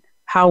again.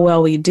 How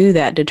well we do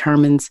that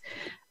determines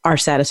our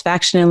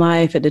satisfaction in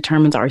life. It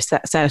determines our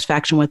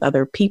satisfaction with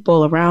other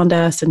people around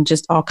us and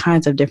just all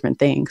kinds of different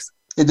things.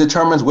 It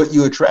determines what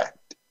you attract.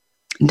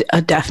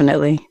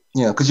 Definitely.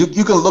 Because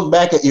you can look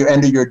back at your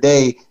end of your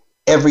day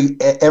every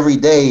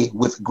day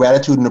with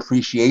gratitude and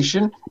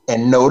appreciation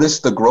and notice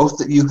the growth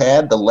that you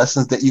had, the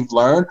lessons that you've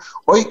learned,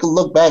 or you can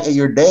look back at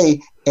your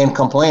day and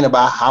complain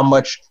about how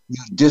much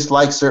you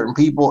dislike certain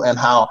people and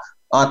how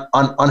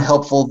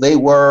unhelpful they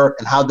were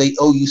and how they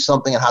owe you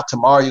something and how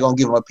tomorrow you're going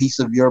to give them a piece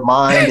of your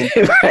mind.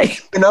 And,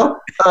 right.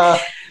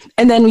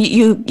 And then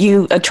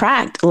you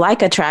attracts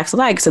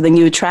like. So then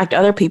you attract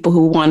other people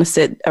who want to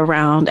sit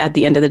around at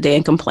the end of the day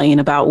and complain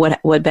about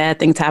what bad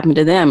things happened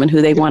to them and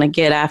who they want to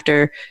get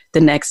after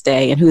the next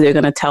day and who they're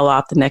going to tell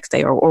off the next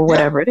day or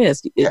whatever it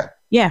is.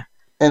 Yeah.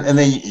 And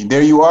then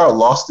there you are,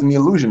 lost in the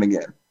illusion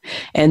again.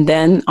 And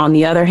then on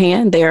the other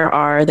hand, there's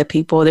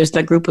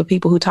the group of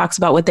people who talks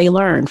about what they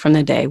learned from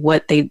the day,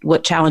 what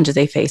challenges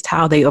they faced,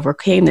 how they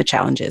overcame the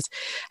challenges,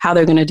 how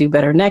they're going to do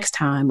better next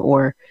time,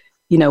 or,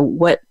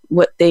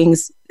 what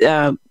things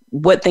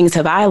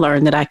have I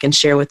learned that I can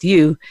share with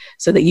you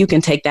so that you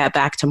can take that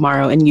back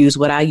tomorrow and use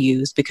what I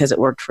used because it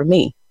worked for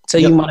me. So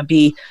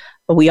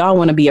we all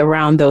want to be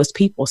around those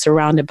people,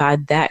 surrounded by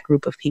that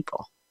group of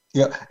people.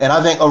 Yeah. And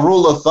I think a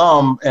rule of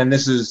thumb, and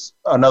this is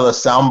another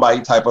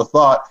soundbite type of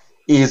thought,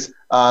 is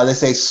they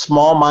say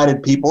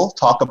small-minded people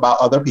talk about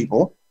other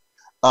people,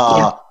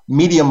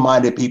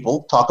 medium-minded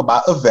people talk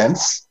about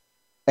events,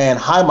 and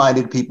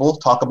high-minded people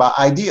talk about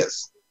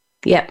ideas.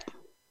 Yep.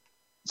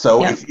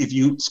 So if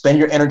you spend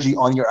your energy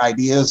on your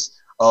ideas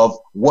of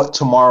what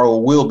tomorrow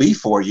will be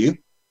for you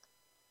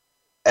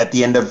at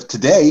the end of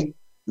today,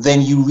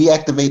 then you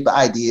reactivate the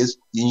ideas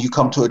and you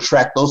come to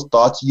attract those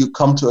thoughts. You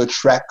come to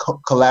attract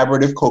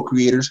collaborative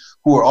co-creators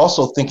who are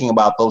also thinking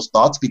about those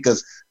thoughts,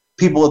 because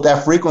people at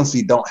that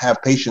frequency don't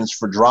have patience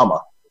for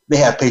drama. They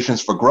have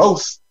patience for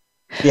growth.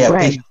 They have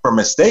patience for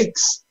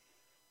mistakes.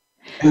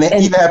 And they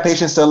even have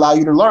patience to allow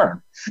you to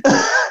learn.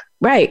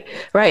 Right.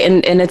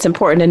 And it's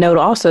important to note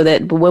also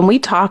that when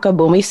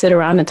we sit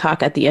around and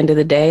talk at the end of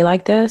the day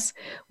like this,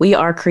 we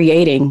are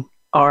creating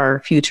our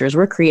futures.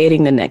 We're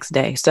creating the next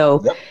day.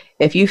 So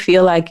if you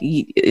feel like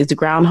it's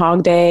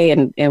Groundhog Day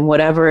and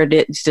whatever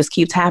it just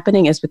keeps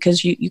happening, it's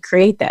because you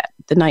create that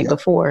the night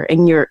before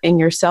in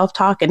your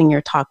self-talk and in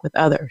your talk with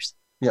others.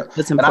 Yeah.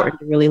 It's important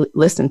to really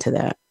listen to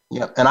that.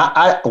 Yeah. And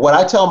what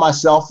I tell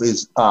myself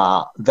is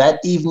that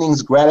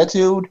evening's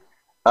gratitude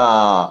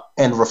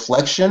and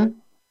reflection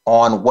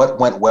on what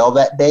went well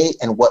that day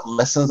and what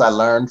lessons I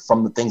learned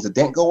from the things that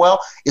didn't go well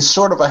is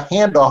sort of a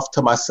handoff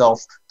to myself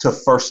to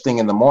first thing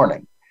in the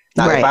morning.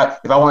 Now,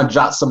 if I want to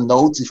jot some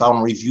notes, if I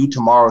want to review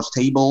tomorrow's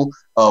table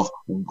of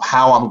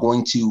how I'm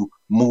going to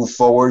move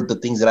forward, the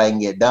things that I can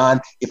get done,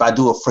 if I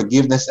do a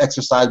forgiveness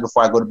exercise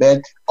before I go to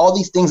bed, all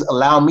these things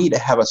allow me to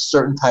have a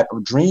certain type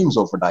of dreams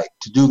overnight,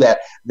 to do that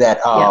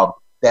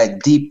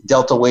deep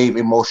delta wave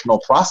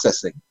emotional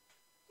processing.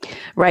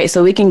 Right.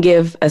 So we can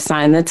give a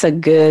sign. That's a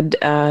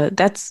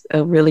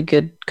really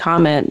good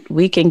comment.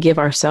 We can give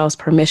ourselves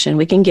permission.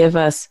 We can give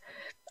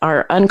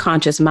our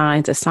unconscious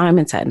minds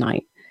assignments at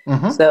night.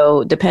 Mm-hmm.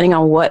 So depending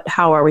on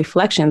how our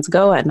reflections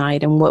go at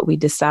night and what we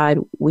decide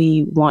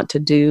we want to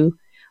do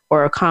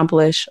or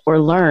accomplish or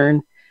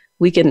learn,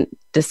 we can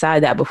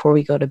decide that before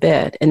we go to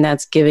bed. And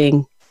that's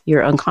giving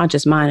your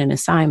unconscious mind an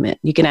assignment.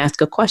 You can ask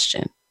a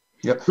question.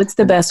 Yep. What's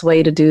the best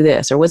way to do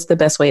this? Or what's the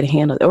best way to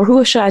handle it? Or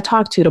who should I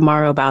talk to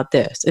tomorrow about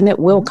this? And it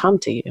will come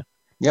to you.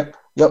 Yep.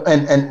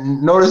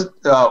 And notice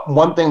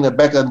one thing that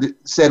Becca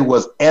said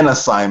was an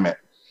assignment.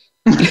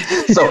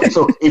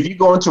 So if you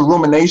go into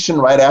rumination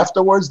right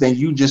afterwards, then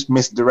you just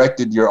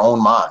misdirected your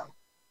own mind.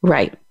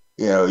 Right.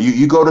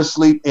 You go to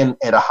sleep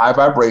at a high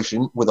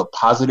vibration with a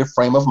positive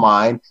frame of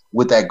mind,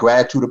 with that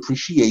gratitude,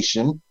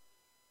 appreciation,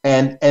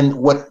 and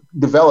what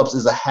develops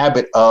is a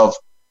habit of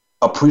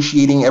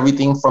appreciating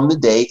everything from the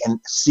day and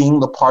seeing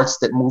the parts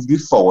that moved you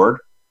forward,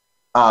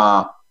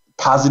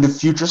 positive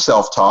future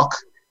self-talk,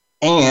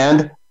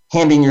 and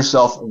handing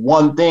yourself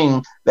one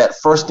thing that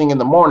first thing in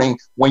the morning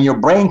when your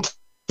brain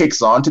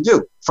kicks on to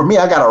do. For me,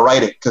 I got to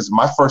write it because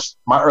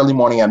my early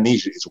morning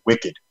amnesia is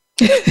wicked.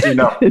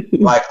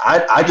 Like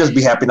I just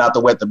be happy not to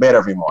wet the bed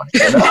every morning.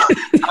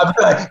 I'd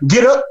be like,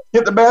 get up,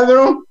 hit the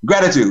bathroom,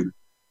 gratitude.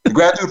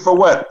 Gratitude for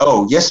what?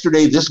 Oh,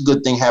 yesterday this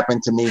good thing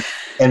happened to me,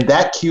 and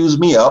that cues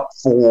me up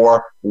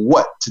for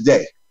what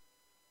today.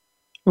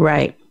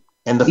 Right.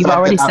 And you've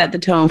already set the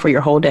tone for your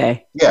whole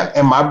day. Yeah,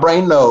 and my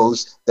brain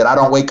knows that I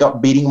don't wake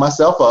up beating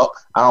myself up.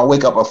 I don't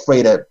wake up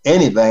afraid of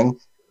anything.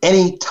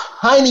 Any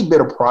tiny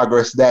bit of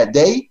progress that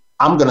day,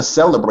 I'm going to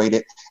celebrate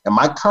it. And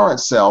my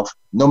current self,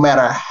 no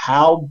matter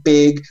how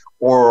big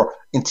or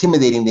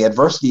intimidating the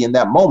adversity in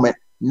that moment,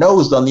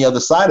 knows on the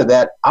other side of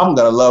that, I'm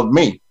going to love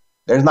me.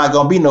 There's not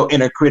going to be no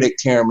inner critic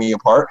tearing me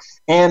apart.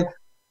 And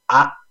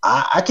I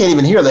can't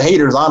even hear the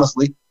haters,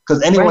 honestly,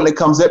 because anyone that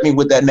comes at me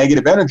with that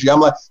negative energy,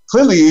 I'm like,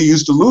 clearly you're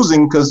used to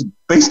losing because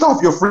based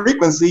off your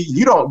frequency,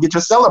 you don't get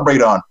your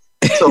celebrate on.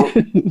 So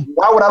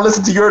why would I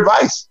listen to your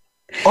advice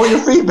or your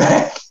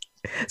feedback?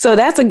 So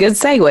that's a good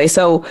segue.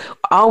 So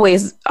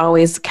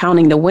always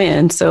counting the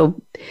win.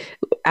 So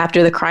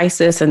after the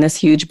crisis and this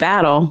huge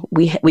battle,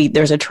 we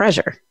there's a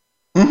treasure.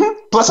 Mm-hmm.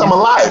 Plus I'm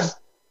alive.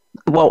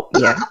 Well,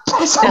 yeah,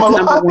 that's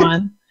number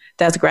one.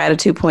 That's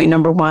gratitude point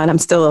number one. I'm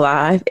still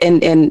alive.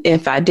 And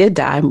if I did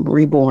die, I'm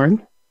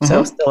reborn. So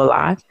I'm still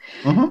alive.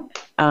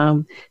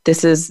 Mm-hmm.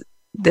 This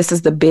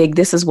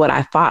is what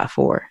I fought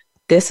for.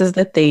 This is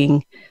the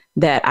thing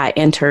that I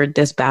entered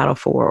this battle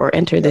for or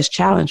entered this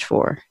challenge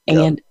for.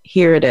 And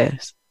here it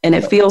is. And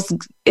it feels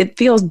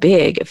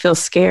big. It feels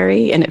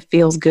scary, and it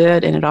feels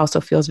good. And it also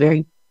feels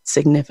very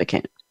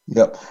significant.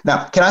 Yep.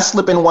 Now, can I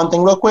slip in one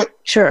thing real quick?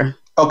 Sure.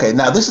 Okay.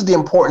 Now, this is the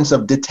importance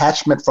of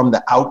detachment from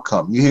the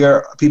outcome. You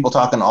hear people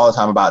talking all the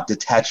time about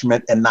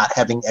detachment and not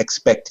having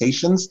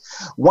expectations.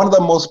 One of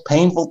the most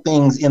painful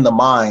things in the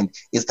mind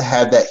is to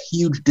have that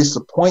huge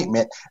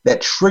disappointment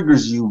that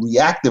triggers you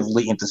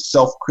reactively into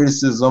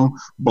self-criticism,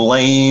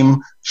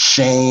 blame,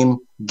 shame,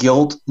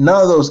 guilt.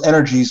 None of those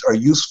energies are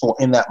useful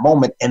in that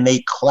moment, and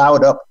they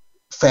cloud up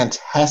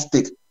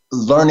fantastic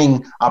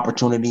learning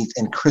opportunities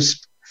and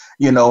crisp,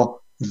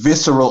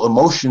 visceral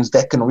emotions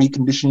that can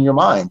recondition your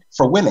mind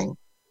for winning.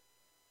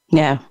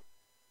 Yeah.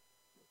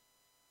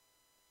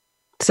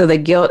 So the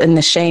guilt and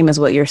the shame is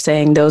what you're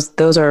saying.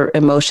 Those are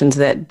emotions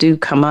that do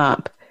come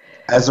up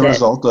as a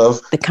result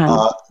of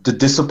the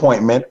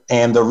disappointment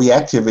and the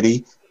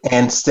reactivity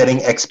and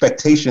setting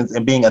expectations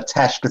and being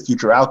attached to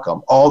future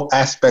outcome. All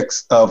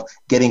aspects of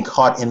getting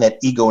caught in that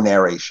ego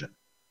narration.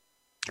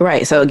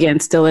 Right. So again,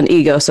 still an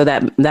ego. So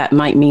that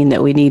might mean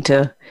that we need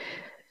to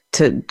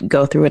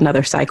go through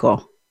another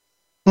cycle.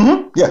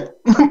 Mm-hmm. Yeah.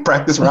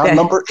 Practice round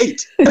number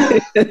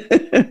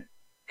 8.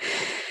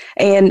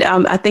 And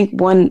I think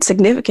one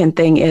significant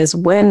thing is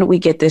when we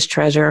get this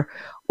treasure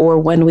or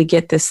when we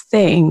get this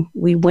thing,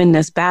 we win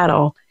this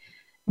battle,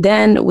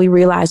 then we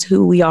realize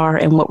who we are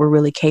and what we're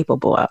really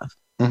capable of.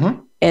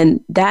 Mm-hmm.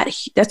 And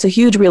that's a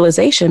huge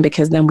realization,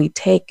 because then we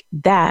take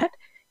that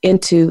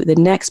into the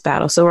next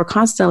battle. So we're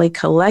constantly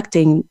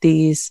collecting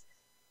these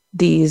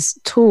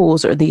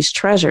tools or these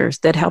treasures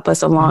that help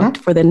us along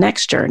for the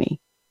next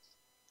journey.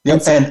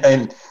 Yep.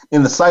 And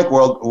in the psych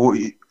world,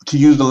 to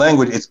use the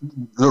language, it's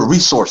the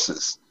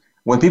resources.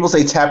 When people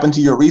say tap into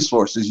your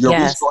resources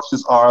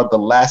resources are the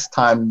last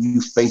time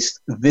you faced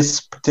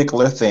this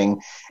particular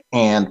thing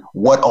and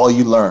what all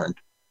you learned.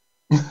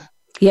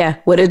 Yeah.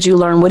 What did you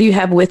learn? What do you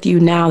have with you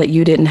now that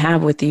you didn't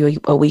have with you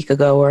a week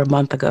ago or a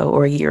month ago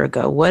or a year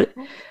ago?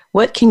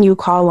 What can you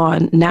call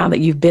on now that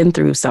you've been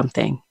through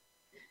something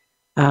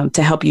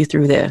to help you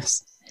through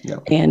this? Yeah.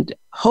 And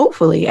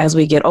hopefully, as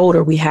we get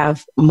older, we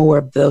have more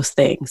of those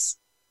things.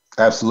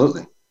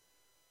 Absolutely.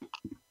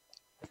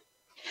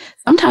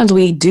 Sometimes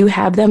we do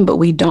have them, but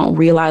we don't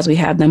realize we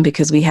have them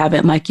because we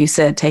haven't, like you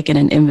said, taken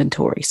an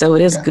inventory. So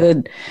it is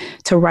good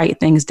to write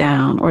things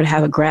down, or to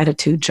have a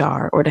gratitude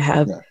jar, or to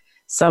have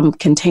some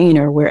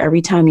container where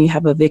every time you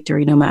have a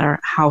victory, no matter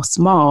how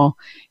small,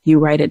 you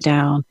write it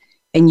down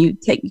and you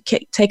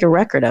take a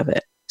record of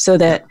it, so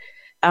that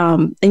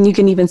and you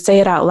can even say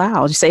it out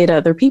loud. You say it to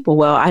other people.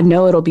 Well, I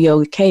know it'll be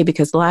okay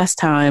because last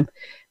time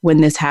when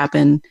this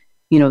happened,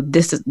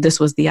 this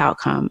was the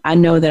outcome. I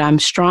know that I'm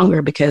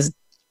stronger because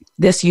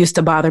this used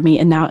to bother me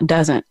and now it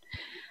doesn't.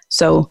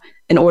 So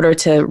in order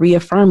to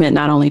reaffirm it,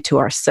 not only to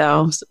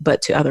ourselves,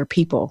 but to other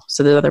people,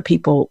 so that other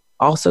people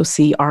also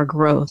see our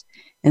growth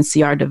and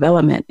see our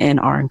development and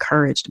are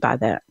encouraged by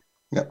that.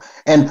 Yeah.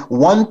 And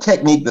one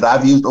technique that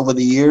I've used over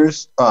the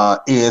years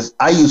is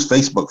I use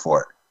Facebook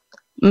for it.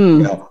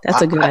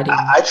 That's a good idea.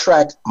 I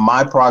track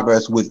my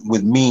progress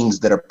with memes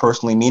that are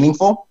personally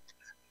meaningful.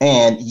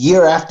 And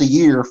year after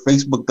year,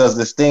 Facebook does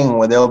this thing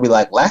where they'll be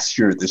like, last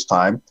year at this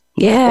time,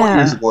 4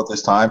 years ago at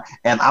this time.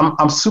 And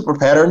I'm super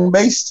pattern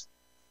based.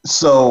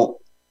 So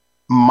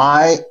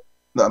my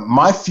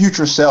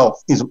future self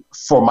is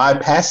for my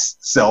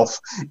past self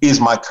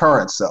is my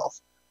current self.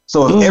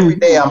 So if every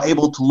day I'm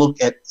able to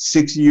look at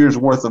 6 years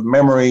worth of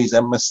memories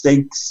and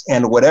mistakes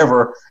and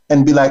whatever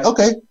and be like,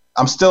 okay,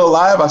 I'm still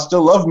alive, I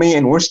still love me,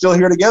 and we're still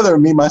here together,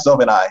 me,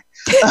 myself, and I.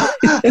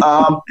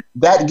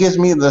 That gives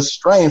me the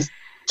strength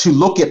to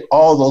look at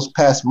all those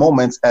past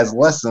moments as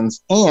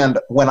lessons. And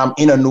when I'm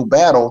in a new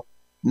battle,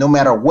 no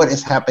matter what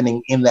is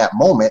happening in that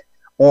moment,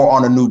 or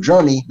on a new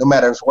journey, no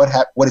matter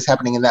what is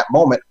happening in that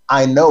moment,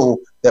 I know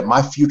that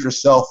my future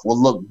self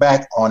will look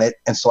back on it.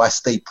 And so I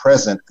stay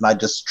present and I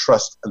just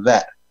trust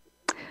that.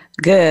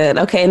 Good.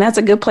 Okay. And that's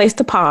a good place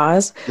to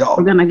pause.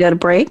 We're going to get a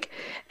break.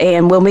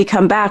 And when we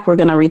come back, we're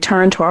going to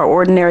return to our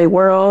ordinary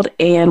world.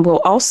 And we'll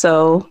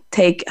also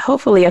take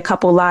hopefully a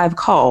couple live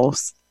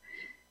calls.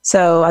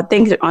 So I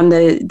think on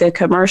the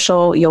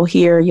commercial,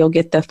 you'll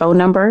get the phone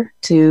number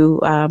to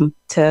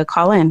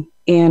call in,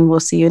 and we'll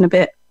see you in a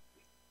bit.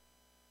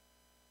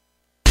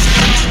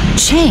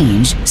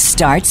 Change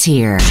starts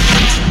here.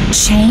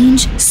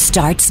 Change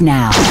starts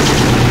now.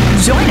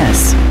 Join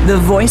us, the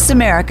Voice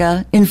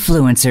America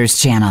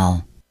Influencers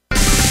Channel.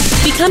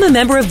 Become a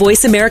member of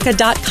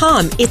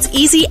VoiceAmerica.com. It's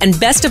easy, and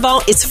best of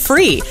all, it's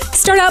free.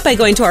 Start out by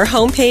going to our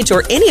homepage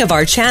or any of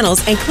our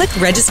channels and click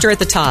register at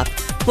the top.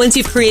 Once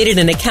you've created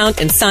an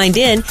account and signed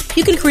in,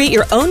 you can create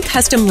your own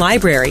custom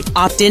library,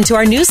 opt into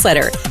our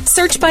newsletter,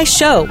 search by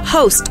show,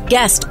 host,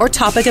 guest, or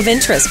topic of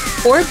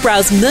interest, or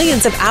browse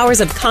millions of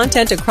hours of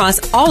content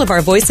across all of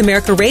our Voice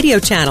America radio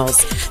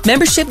channels.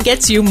 Membership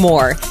gets you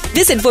more.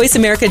 Visit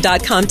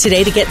VoiceAmerica.com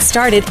today to get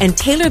started and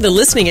tailor the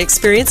listening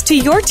experience to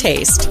your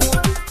taste.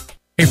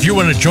 If you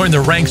want to join the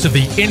ranks of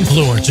the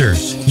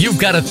influencers, you've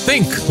got to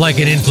think like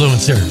an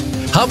influencer.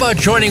 How about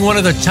joining one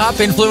of the top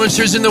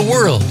influencers in the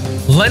world,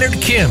 Leonard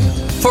Kim,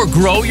 for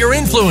Grow Your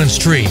Influence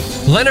Tree?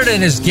 Leonard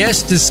and his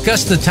guests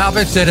discuss the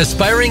topics that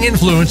aspiring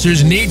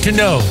influencers need to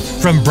know,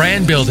 from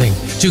brand building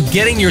to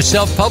getting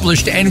yourself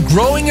published and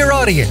growing your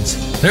audience.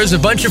 There's a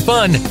bunch of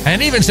fun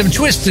and even some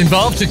twists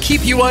involved to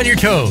keep you on your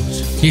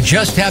toes. You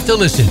just have to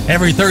listen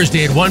every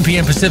Thursday at 1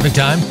 p.m. Pacific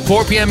Time,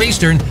 4 p.m.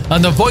 Eastern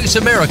on the Voice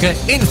America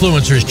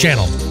Influencers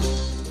Channel.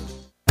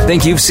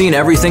 Think you've seen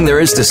everything there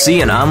is to see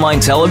in online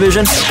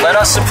television? Let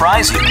us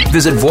surprise you.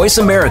 Visit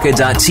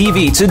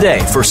voiceamerica.tv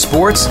today for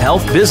sports,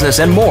 health, business,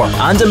 and more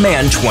on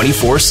demand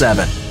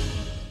 24/7.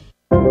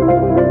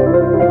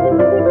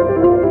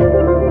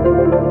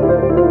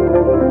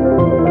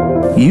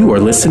 You are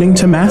listening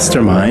to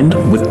Mastermind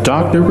with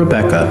Dr.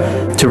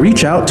 Rebecca. To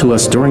reach out to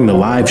us during the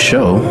live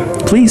show,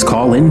 please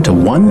call in to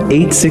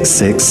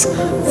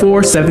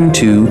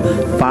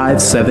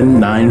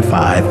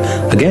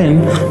 1-866-472-5795.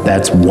 Again,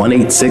 that's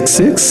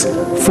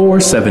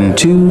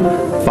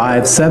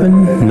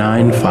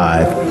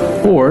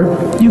 1-866-472-5795. Or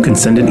you can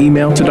send an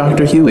email to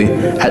Dr. Huey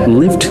at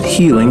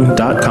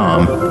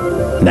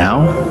lifthealing.com.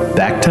 Now,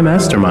 back to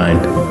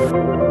Mastermind.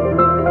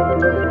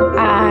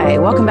 Hi,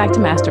 welcome back to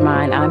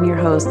Mastermind. I'm your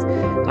host,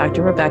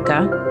 Dr.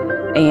 Rebecca,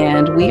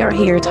 and we are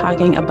here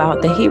talking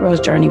about the hero's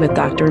journey with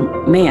Dr.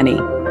 Manny.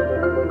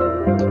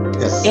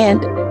 Yes.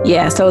 And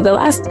yeah, so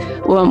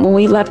when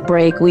we left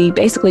break, we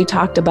basically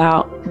talked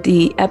about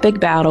the epic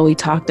battle. We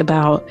talked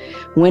about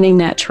winning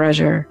that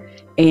treasure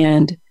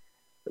and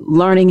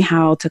learning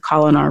how to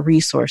call on our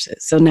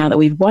resources. So now that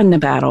we've won the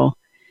battle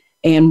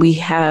and we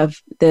have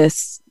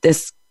this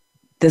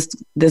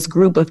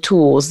group of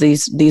tools,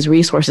 these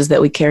resources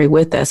that we carry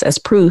with us as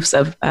proofs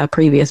of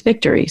previous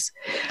victories.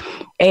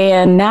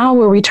 And now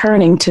we're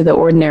returning to the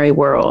ordinary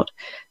world.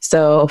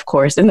 So, of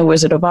course, in The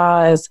Wizard of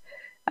Oz,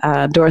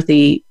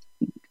 Dorothy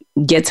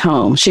gets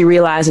home. She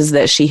realizes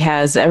that she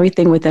has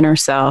everything within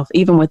herself,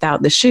 even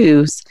without the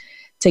shoes,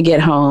 to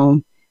get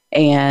home,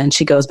 and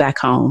she goes back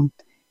home.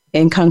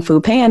 In Kung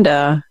Fu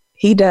Panda,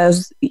 he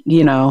goes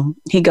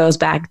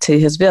back to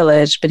his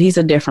village, but he's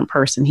a different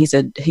person. He's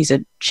a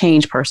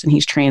changed person.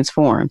 He's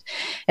transformed.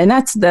 And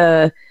that's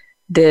the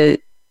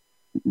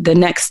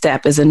next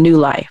step, is a new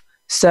life.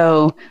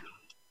 So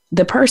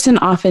the person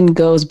often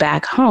goes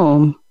back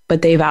home,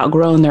 but they've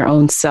outgrown their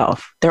own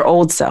self, their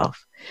old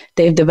self.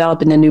 They've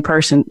developed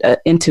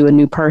into a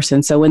new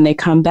person. So when they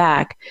come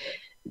back,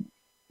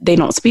 they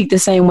don't speak the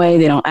same way.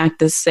 They don't act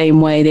the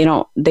same way.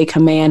 They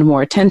command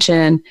more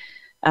attention.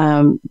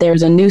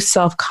 There's a new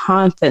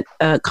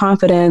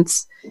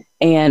self-confidence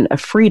and a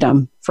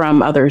freedom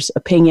from others'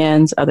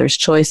 opinions, others'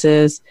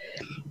 choices.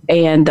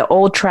 And the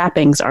old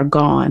trappings are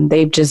gone.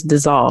 They've just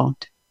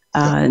dissolved.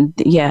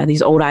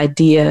 These old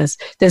ideas,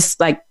 this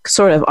like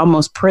sort of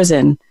almost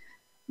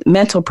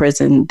mental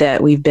prison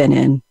that we've been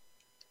in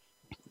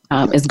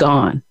is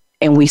gone.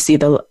 And we see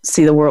the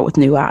world with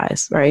new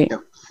eyes, right? Yeah.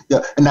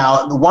 Yeah.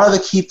 Now, one of the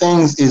key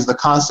things is the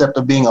concept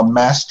of being a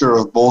master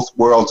of both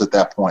worlds at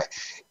that point.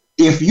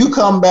 If you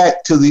come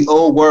back to the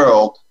old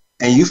world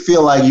and you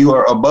feel like you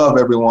are above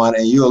everyone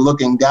and you're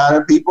looking down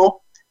at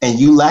people and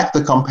you lack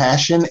the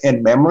compassion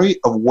and memory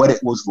of what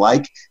it was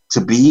like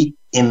to be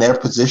in their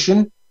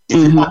position, if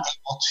you're not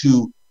able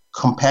to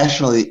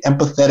compassionately,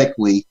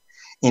 empathetically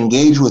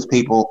engage with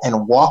people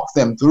and walk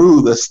them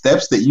through the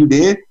steps that you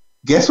did,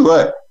 guess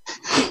what?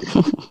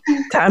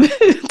 Time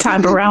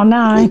for round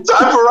 9.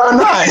 Time for round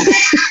 9.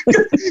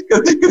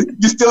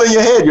 You're still in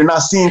your head. You're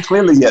not seeing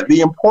clearly yet. The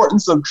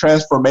importance of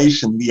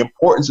transformation, the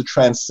importance of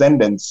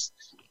transcendence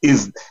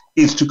is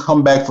to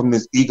come back from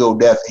this ego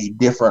death a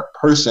different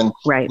person,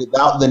 right,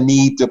 without the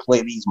need to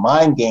play these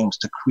mind games,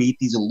 to create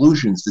these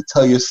illusions, to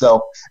tell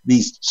yourself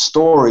these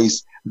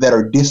stories that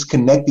are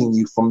disconnecting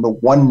you from the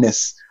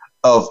oneness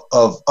of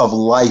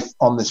life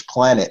on this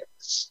planet,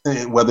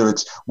 whether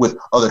it's with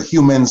other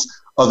humans,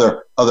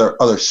 other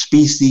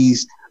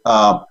species,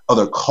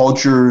 other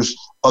cultures,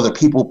 other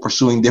people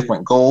pursuing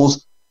different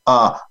goals.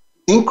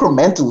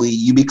 Incrementally,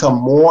 you become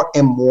more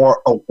and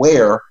more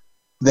aware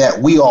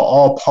that we are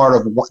all part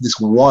of this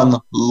one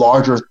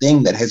larger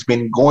thing that has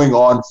been going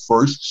on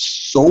for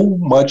so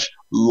much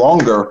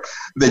longer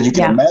than you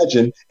can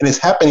imagine, and it's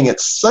happening at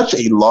such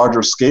a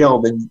larger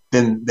scale than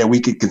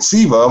we could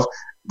conceive of,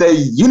 that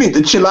you need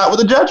to chill out with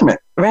the judgment.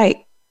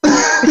 Right.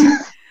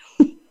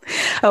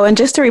 Oh, and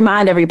just to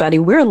remind everybody,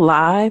 we're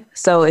live.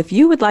 So if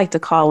you would like to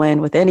call in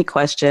with any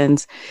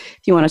questions,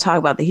 if you want to talk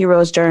about the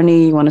hero's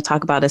journey, you want to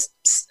talk about a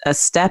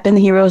step in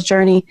the hero's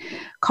journey,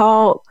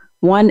 call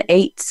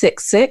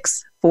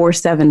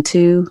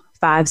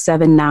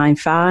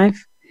 1-866-472-5795,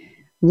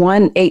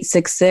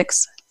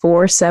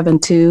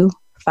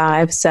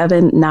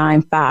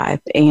 1-866-472-5795,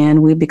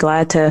 and we'd be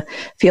glad to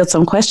field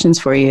some questions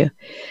for you.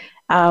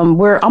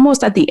 We're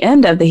almost at the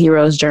end of the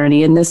hero's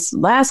journey, and this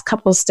last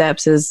couple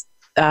steps is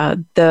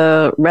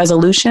the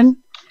resolution.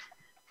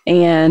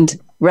 And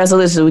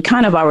resolution, we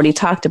kind of already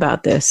talked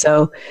about this.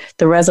 So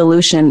the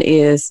resolution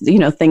is,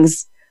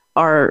 things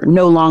are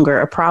no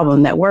longer a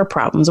problem that were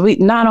problems. We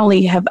not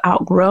only have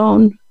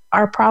outgrown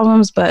our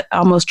problems, but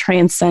almost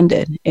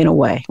transcended in a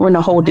way. We're in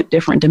a whole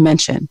different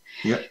dimension.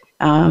 Yep.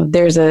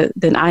 There's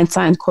the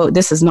Einstein quote.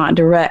 This is not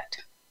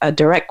a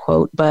direct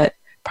quote, but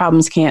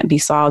problems can't be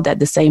solved at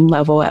the same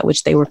level at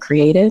which they were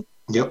created.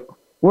 Yep.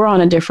 We're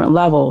on a different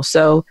level.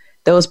 So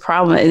those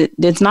problems,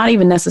 it's not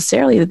even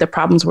necessarily that the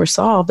problems were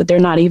solved, but they're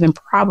not even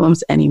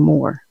problems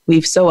anymore.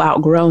 We've so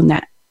outgrown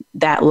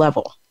that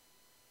level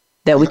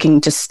that we can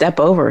just step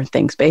over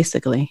things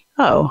basically.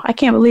 Oh, I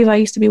can't believe I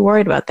used to be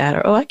worried about that.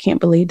 Or, oh, I can't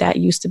believe that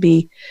used to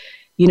be,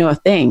 a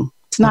thing.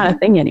 It's not a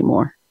thing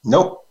anymore.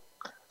 Nope.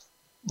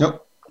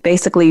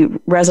 Basically,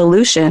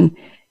 resolution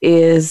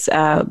is,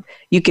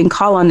 you can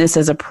call on this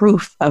as a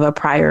proof of a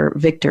prior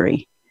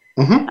victory.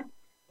 Mm-hmm.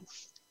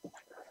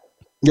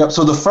 Yep.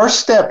 So the first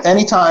step,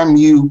 anytime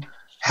you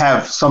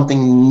have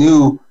something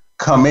new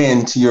come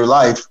into your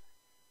life,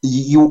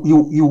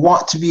 you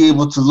want to be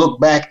able to look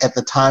back at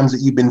the times that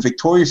you've been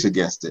victorious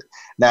against it.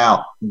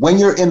 Now, when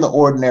you're in the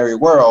ordinary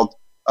world,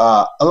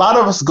 a lot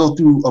of us go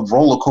through a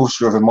roller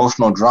coaster of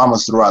emotional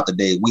dramas throughout the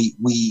day.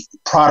 We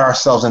prod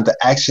ourselves into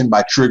action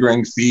by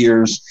triggering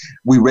fears.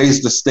 We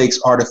raise the stakes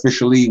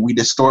artificially. We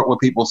distort what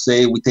people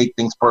say. We take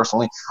things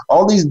personally.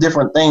 All these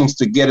different things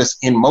to get us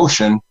in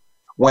motion,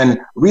 when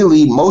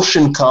really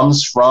motion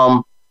comes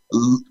from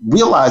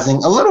realizing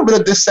a little bit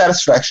of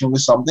dissatisfaction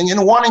with something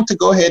and wanting to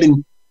go ahead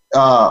and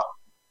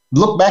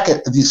look back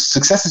at the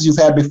successes you've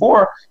had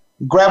before,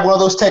 grab one of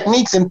those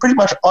techniques and pretty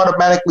much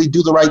automatically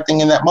do the right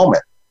thing in that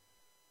moment.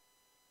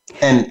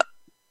 And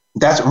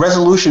that's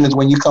resolution, is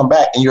when you come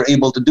back and you're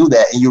able to do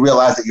that and you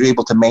realize that you're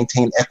able to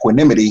maintain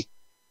equanimity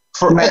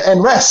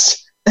and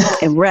rest.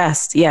 And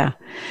rest, yeah.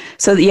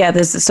 So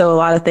there's a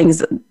lot of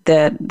things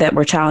that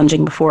were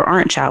challenging before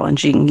aren't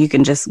challenging. You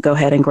can just go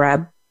ahead and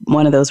grab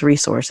one of those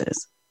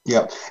resources.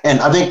 Yeah.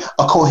 And I think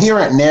a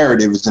coherent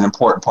narrative is an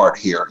important part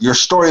here. Your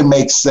story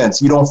makes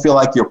sense. You don't feel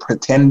like you're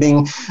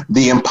pretending.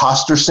 The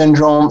imposter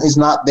syndrome is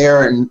not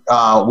there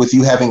with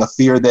you having a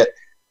fear that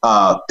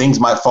things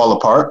might fall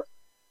apart.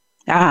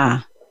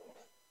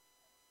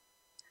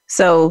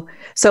 So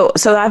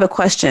I have a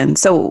question.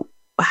 So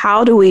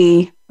how do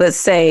we, let's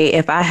say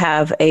if I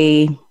have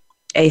a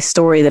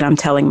story that I'm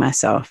telling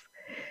myself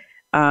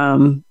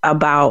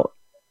about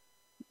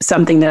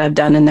something that I've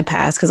done in the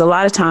past, because a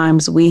lot of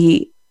times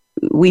we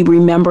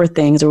remember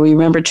things, or we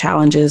remember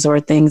challenges or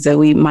things that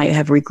we might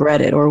have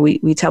regretted, or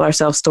we tell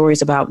ourselves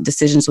stories about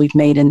decisions we've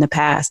made in the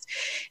past.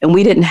 And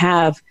we didn't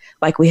have,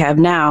 like we have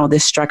now,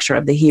 this structure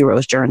of the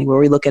hero's journey where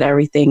we look at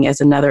everything as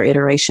another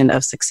iteration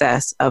of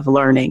success, of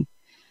learning.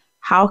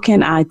 How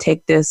can I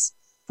take this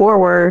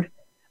forward?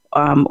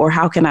 Or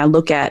how can I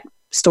look at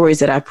stories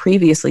that I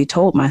previously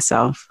told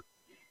myself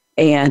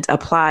and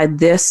apply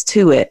this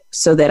to it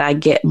so that I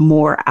get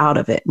more out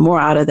of it, more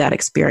out of that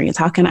experience?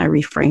 How can I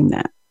reframe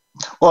that?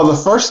 Well, the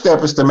first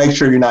step is to make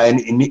sure you're not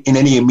in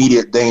any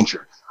immediate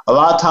danger. A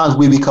lot of times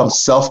we become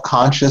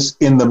self-conscious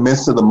in the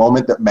midst of the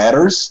moment that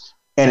matters.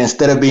 And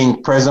instead of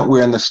being present,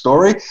 we're in the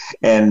story.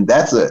 And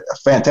that's a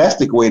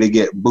fantastic way to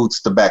get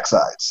boots to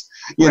backsides.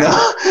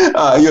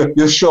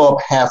 You'll show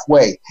up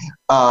halfway.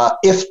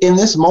 If in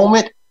this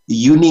moment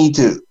you need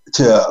to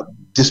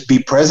just be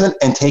present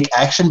and take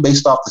action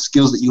based off the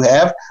skills that you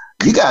have,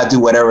 you got to do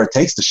whatever it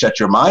takes to shut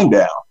your mind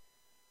down.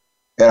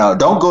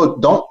 Don't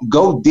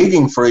go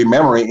digging for a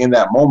memory in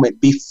that moment.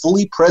 Be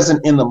fully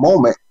present in the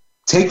moment.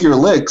 Take your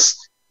licks,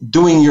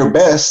 doing your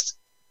best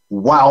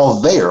while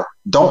there.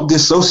 Don't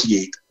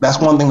dissociate. That's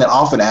one thing that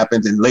often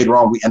happens, and later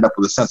on we end up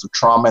with a sense of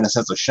trauma and a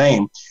sense of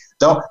shame.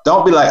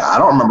 Don't be like, I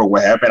don't remember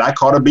what happened. I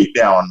caught a beat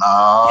down.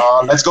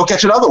 Let's go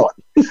catch another one.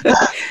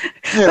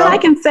 But I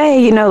can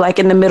say, like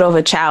in the middle of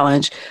a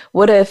challenge,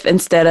 what if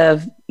instead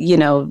of,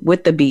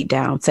 with the beat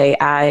down, say,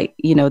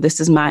 this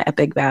is my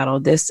epic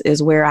battle. This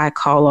is where I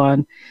call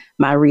on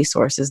my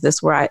resources.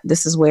 This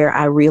is where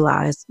I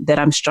realize that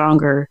I'm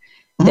stronger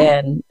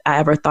than I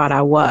ever thought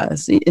I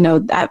was.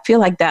 I feel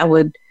like that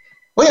would.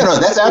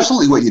 Well, that's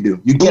absolutely what you do.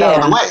 You get out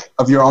of the way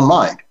of your own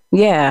mind.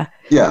 Yeah.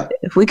 Yeah.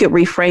 If we could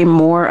reframe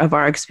more of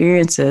our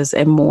experiences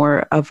and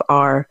more of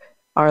our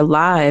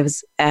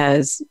lives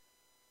as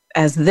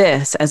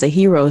a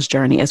hero's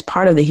journey, as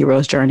part of the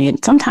hero's journey,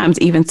 and sometimes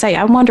even say,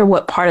 I wonder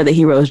what part of the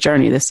hero's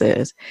journey this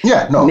is.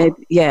 Yeah. No.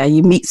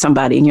 You meet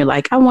somebody and you're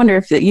like, I wonder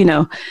if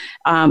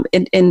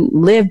and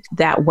live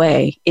that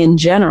way in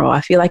general.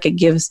 I feel like it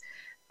gives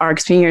our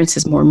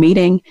experiences more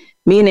meaning,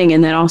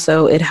 and then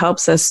also it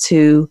helps us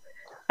to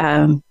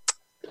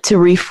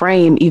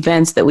reframe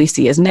events that we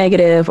see as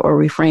negative, or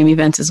reframe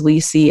events as we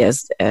see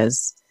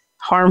as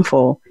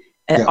harmful,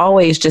 and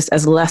always just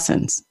as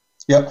lessons.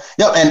 Yep.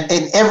 And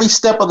every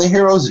step of the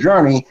hero's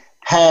journey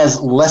has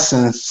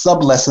lessons,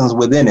 sub-lessons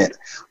within it.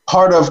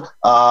 Part of,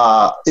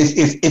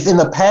 if in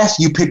the past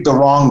you picked the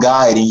wrong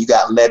guide and you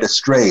got led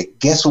astray,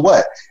 guess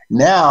what?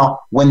 Now,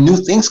 when new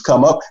things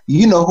come up,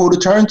 you know who to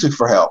turn to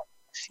for help.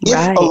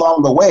 If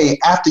along the way,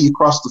 after you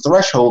cross the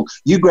threshold,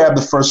 you grab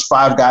the first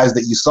 5 guys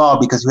that you saw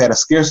because you had a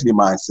scarcity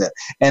mindset.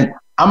 And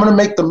I'm going to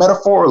make the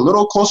metaphor a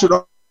little closer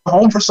to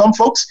home for some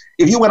folks.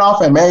 If you went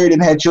off and married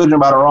and had children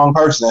by the wrong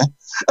person,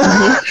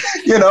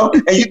 you know,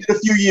 and you did a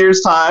few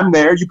years time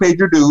there, you paid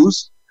your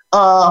dues.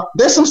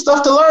 There's some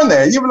stuff to learn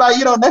there. You'd be like,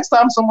 you know, next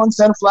time someone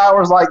sends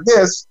flowers like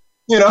this,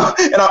 you know,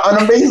 and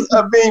I'm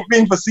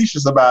being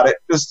facetious about it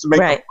just to make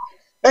right.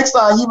 Next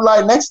time, you be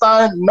like, next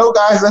time, no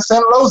guys that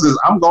send roses.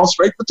 I'm going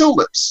straight for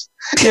tulips,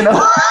 you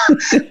know.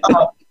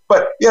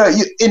 But yeah,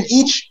 in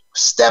each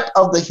step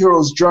of the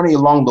hero's journey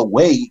along the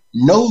way,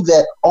 know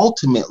that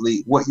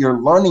ultimately what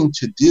you're learning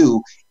to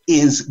do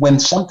is when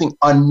something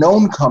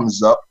unknown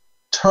comes up,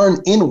 turn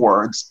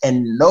inwards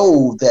and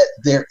know that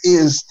there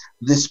is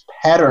this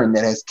pattern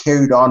that has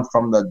carried on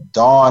from the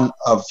dawn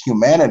of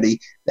humanity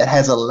that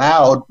has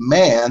allowed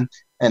man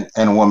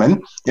and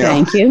woman,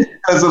 Thank you.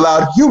 has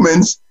allowed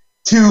humans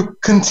to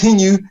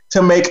continue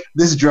to make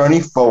this journey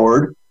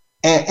forward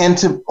and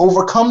to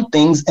overcome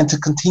things and to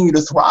continue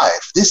to thrive.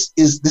 This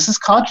is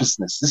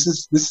consciousness. This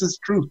is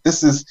truth.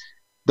 This is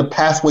the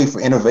pathway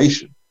for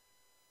innovation.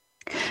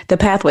 The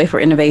pathway for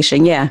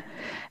innovation, yeah.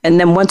 And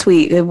then once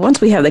we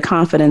have the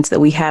confidence that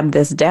we have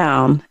this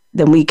down,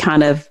 then we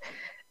kind of,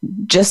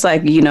 just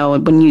like, you know,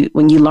 when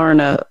you learn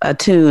a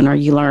tune or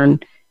you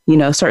learn, you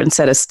know, a certain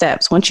set of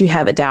steps, once you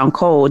have it down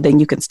cold, then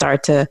you can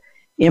start to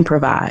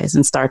improvise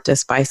and start to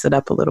spice it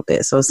up a little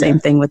bit. So same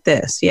thing with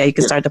this. Yeah, you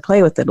can start to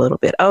play with it a little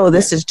bit. Oh,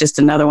 this is just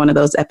another one of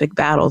those epic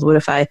battles. What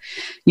if I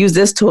use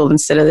this tool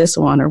instead of this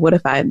one? Or what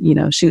if I, you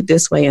know, shoot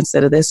this way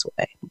instead of this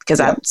way?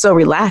 Because I'm so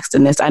relaxed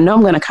in this. I know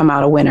I'm going to come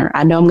out a winner.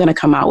 I know I'm going to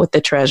come out with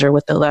the treasure,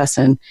 with the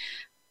lesson.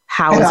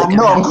 How and is it I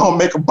know I'm going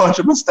to make a bunch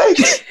of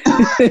mistakes.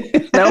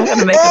 No, I'm going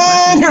to make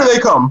and here they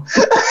come.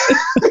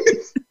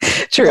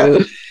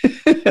 True.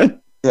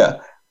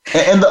 Yeah.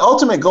 And the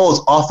ultimate goal is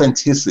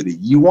authenticity.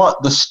 You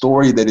want the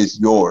story that is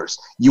yours.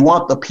 You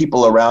want the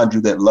people around you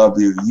that love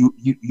you.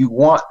 You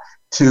want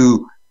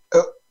to,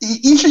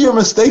 each of your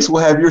mistakes will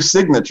have your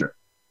signature,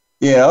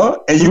 you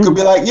know, and you could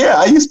be like, yeah,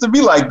 I used to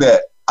be like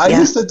that. I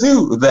used to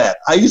do that.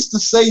 I used to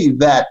say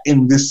that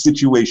in this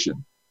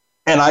situation.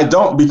 And I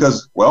don't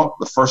because, well,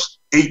 the first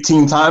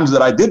 18 times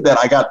that I did that,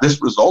 I got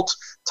this result.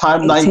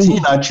 Time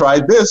 19, I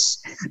tried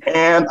this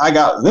and I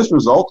got this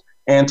result.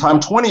 And time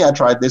 20, I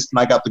tried this and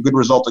I got the good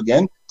result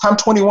again. Time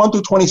 21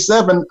 through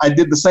 27, I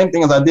did the same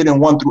thing as I did in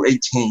 1 through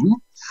 18.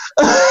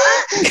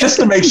 Just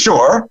to make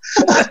sure.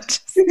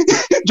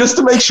 Just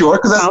to make sure,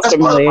 because that's part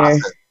of the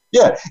process.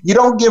 Yeah, you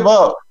don't give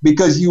up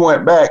because you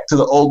went back to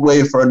the old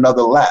way for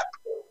another lap.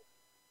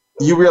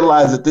 You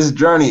realize that this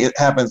journey, it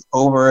happens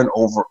over and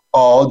over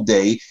all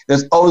day.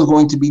 There's always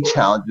going to be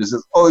challenges.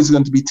 There's always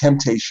going to be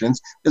temptations.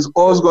 There's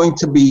always going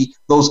to be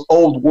those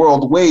old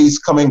world ways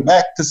coming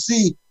back to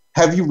see,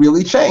 have you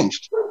really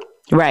changed?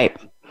 Right.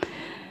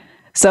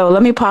 So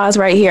let me pause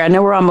right here. I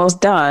know we're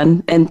almost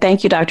done. And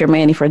thank you, Dr.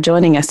 Manny, for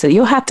joining us today.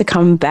 You'll have to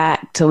come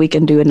back till we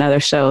can do another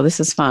show. This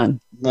is fun.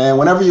 Man,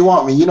 whenever you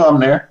want me, you know I'm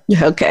there.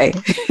 Okay.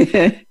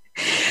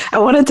 I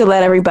wanted to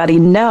let everybody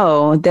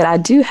know that I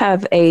do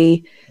have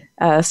a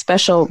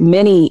special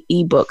mini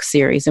ebook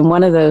series. And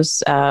one of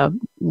those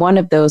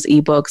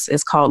ebooks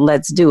is called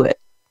Let's Do It.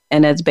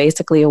 And it's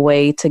basically a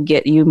way to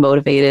get you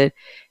motivated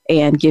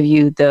and give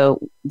you the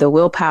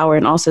willpower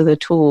and also the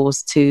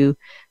tools to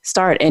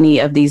start any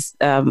of these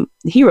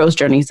hero's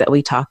journeys that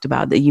we talked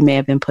about that you may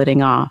have been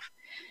putting off.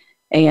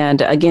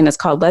 And again, it's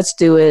called Let's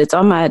Do It. It's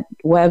on my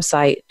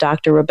website,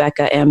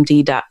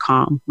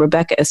 drrebeccamd.com.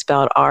 Rebecca is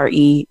spelled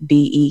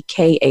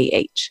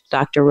REBEKAH,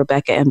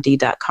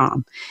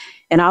 drrebeccamd.com.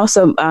 And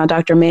also,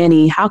 Dr.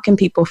 Manny, how can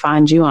people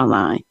find you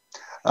online?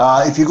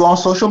 If you go on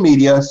social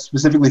media,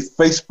 specifically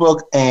Facebook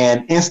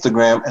and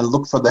Instagram, and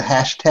look for the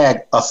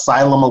hashtag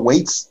Asylum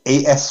Awaits,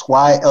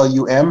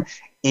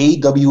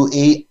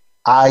 ASYLUMAWAITS.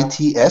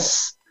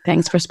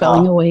 Thanks for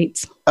spelling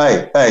awaits.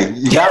 Hey,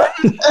 you got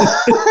it.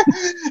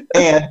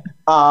 And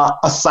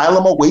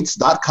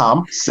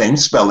asylumawaits.com, same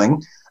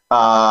spelling.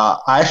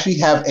 I actually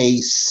have a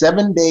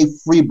 7-day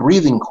free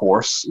breathing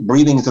course.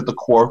 Breathing is at the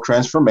core of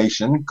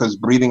transformation because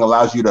breathing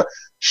allows you to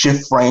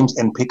shift frames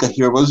and pick a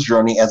hero's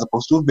journey as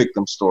opposed to a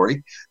victim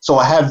story. So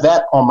I have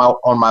that on my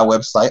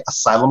website,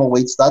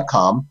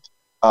 asylumawaits.com,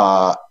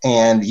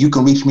 and you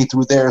can reach me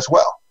through there as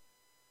well.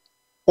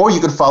 Or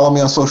you can follow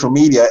me on social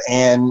media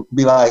and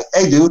be like,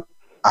 hey, dude,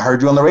 I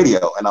heard you on the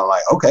radio. And I'm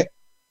like, okay.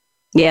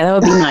 Yeah, that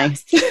would be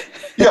nice.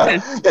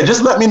 Yeah.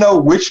 Just let me know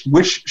which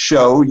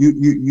show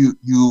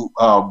you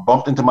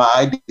bumped into my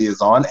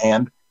ideas on,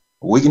 and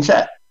we can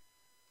chat.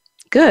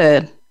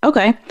 Good.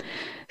 Okay.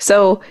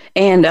 So,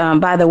 and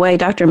by the way,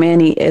 Dr.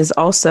 Manny is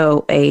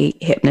also a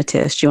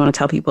hypnotist. You want to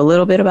tell people a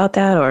little bit about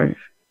that, or?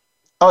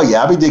 Oh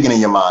yeah, I'll be digging in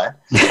your mind.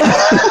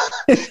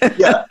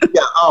 Yeah.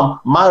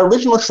 My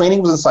original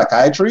training was in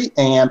psychiatry,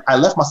 and I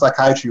left my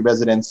psychiatry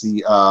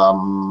residency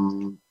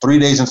 3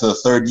 days into the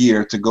third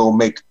year to go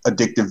make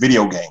addictive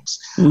video games.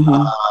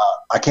 Mm-hmm.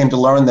 I came to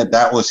learn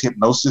that was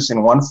hypnosis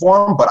in one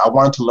form, but I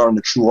wanted to learn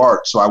the true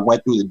art. So I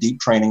went through the deep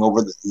training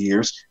over the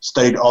years,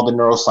 studied all the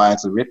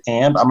neuroscience of it,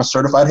 and I'm a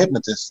certified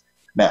hypnotist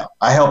now.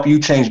 I help you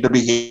change the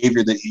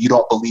behavior that you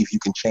don't believe you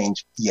can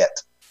change yet.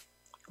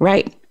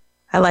 Right.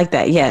 I like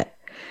that. Yet.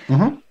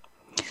 Mm-hmm.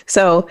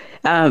 So,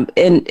 and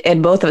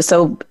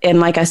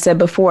like I said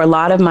before, a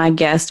lot of my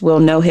guests will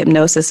know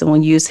hypnosis and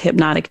will use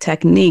hypnotic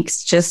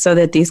techniques just so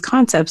that these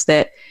concepts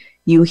that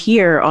you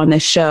hear on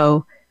this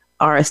show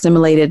are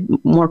assimilated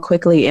more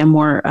quickly and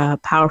more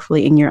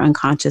powerfully in your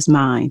unconscious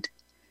mind.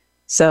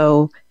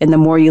 So, and the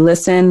more you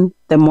listen,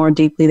 the more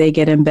deeply they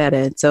get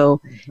embedded.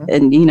 So,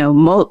 and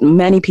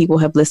many people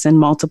have listened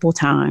multiple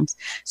times.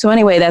 So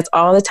anyway, that's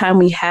all the time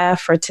we have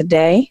for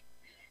today.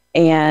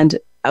 And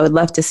I would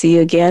love to see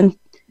you again.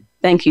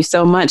 Thank you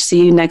so much.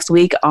 See you next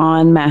week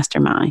on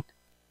Mastermind.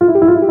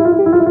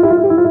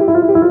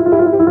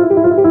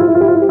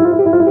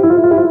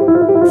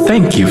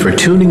 Thank you for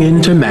tuning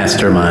in to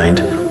Mastermind.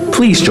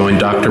 Please join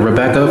Dr.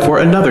 Rebecca for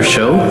another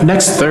show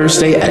next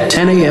Thursday at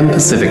 10 a.m.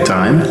 Pacific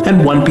Time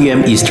and 1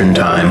 p.m. Eastern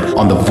Time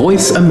on the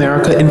Voice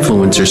America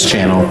Influencers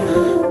channel.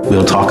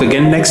 We'll talk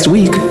again next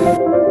week.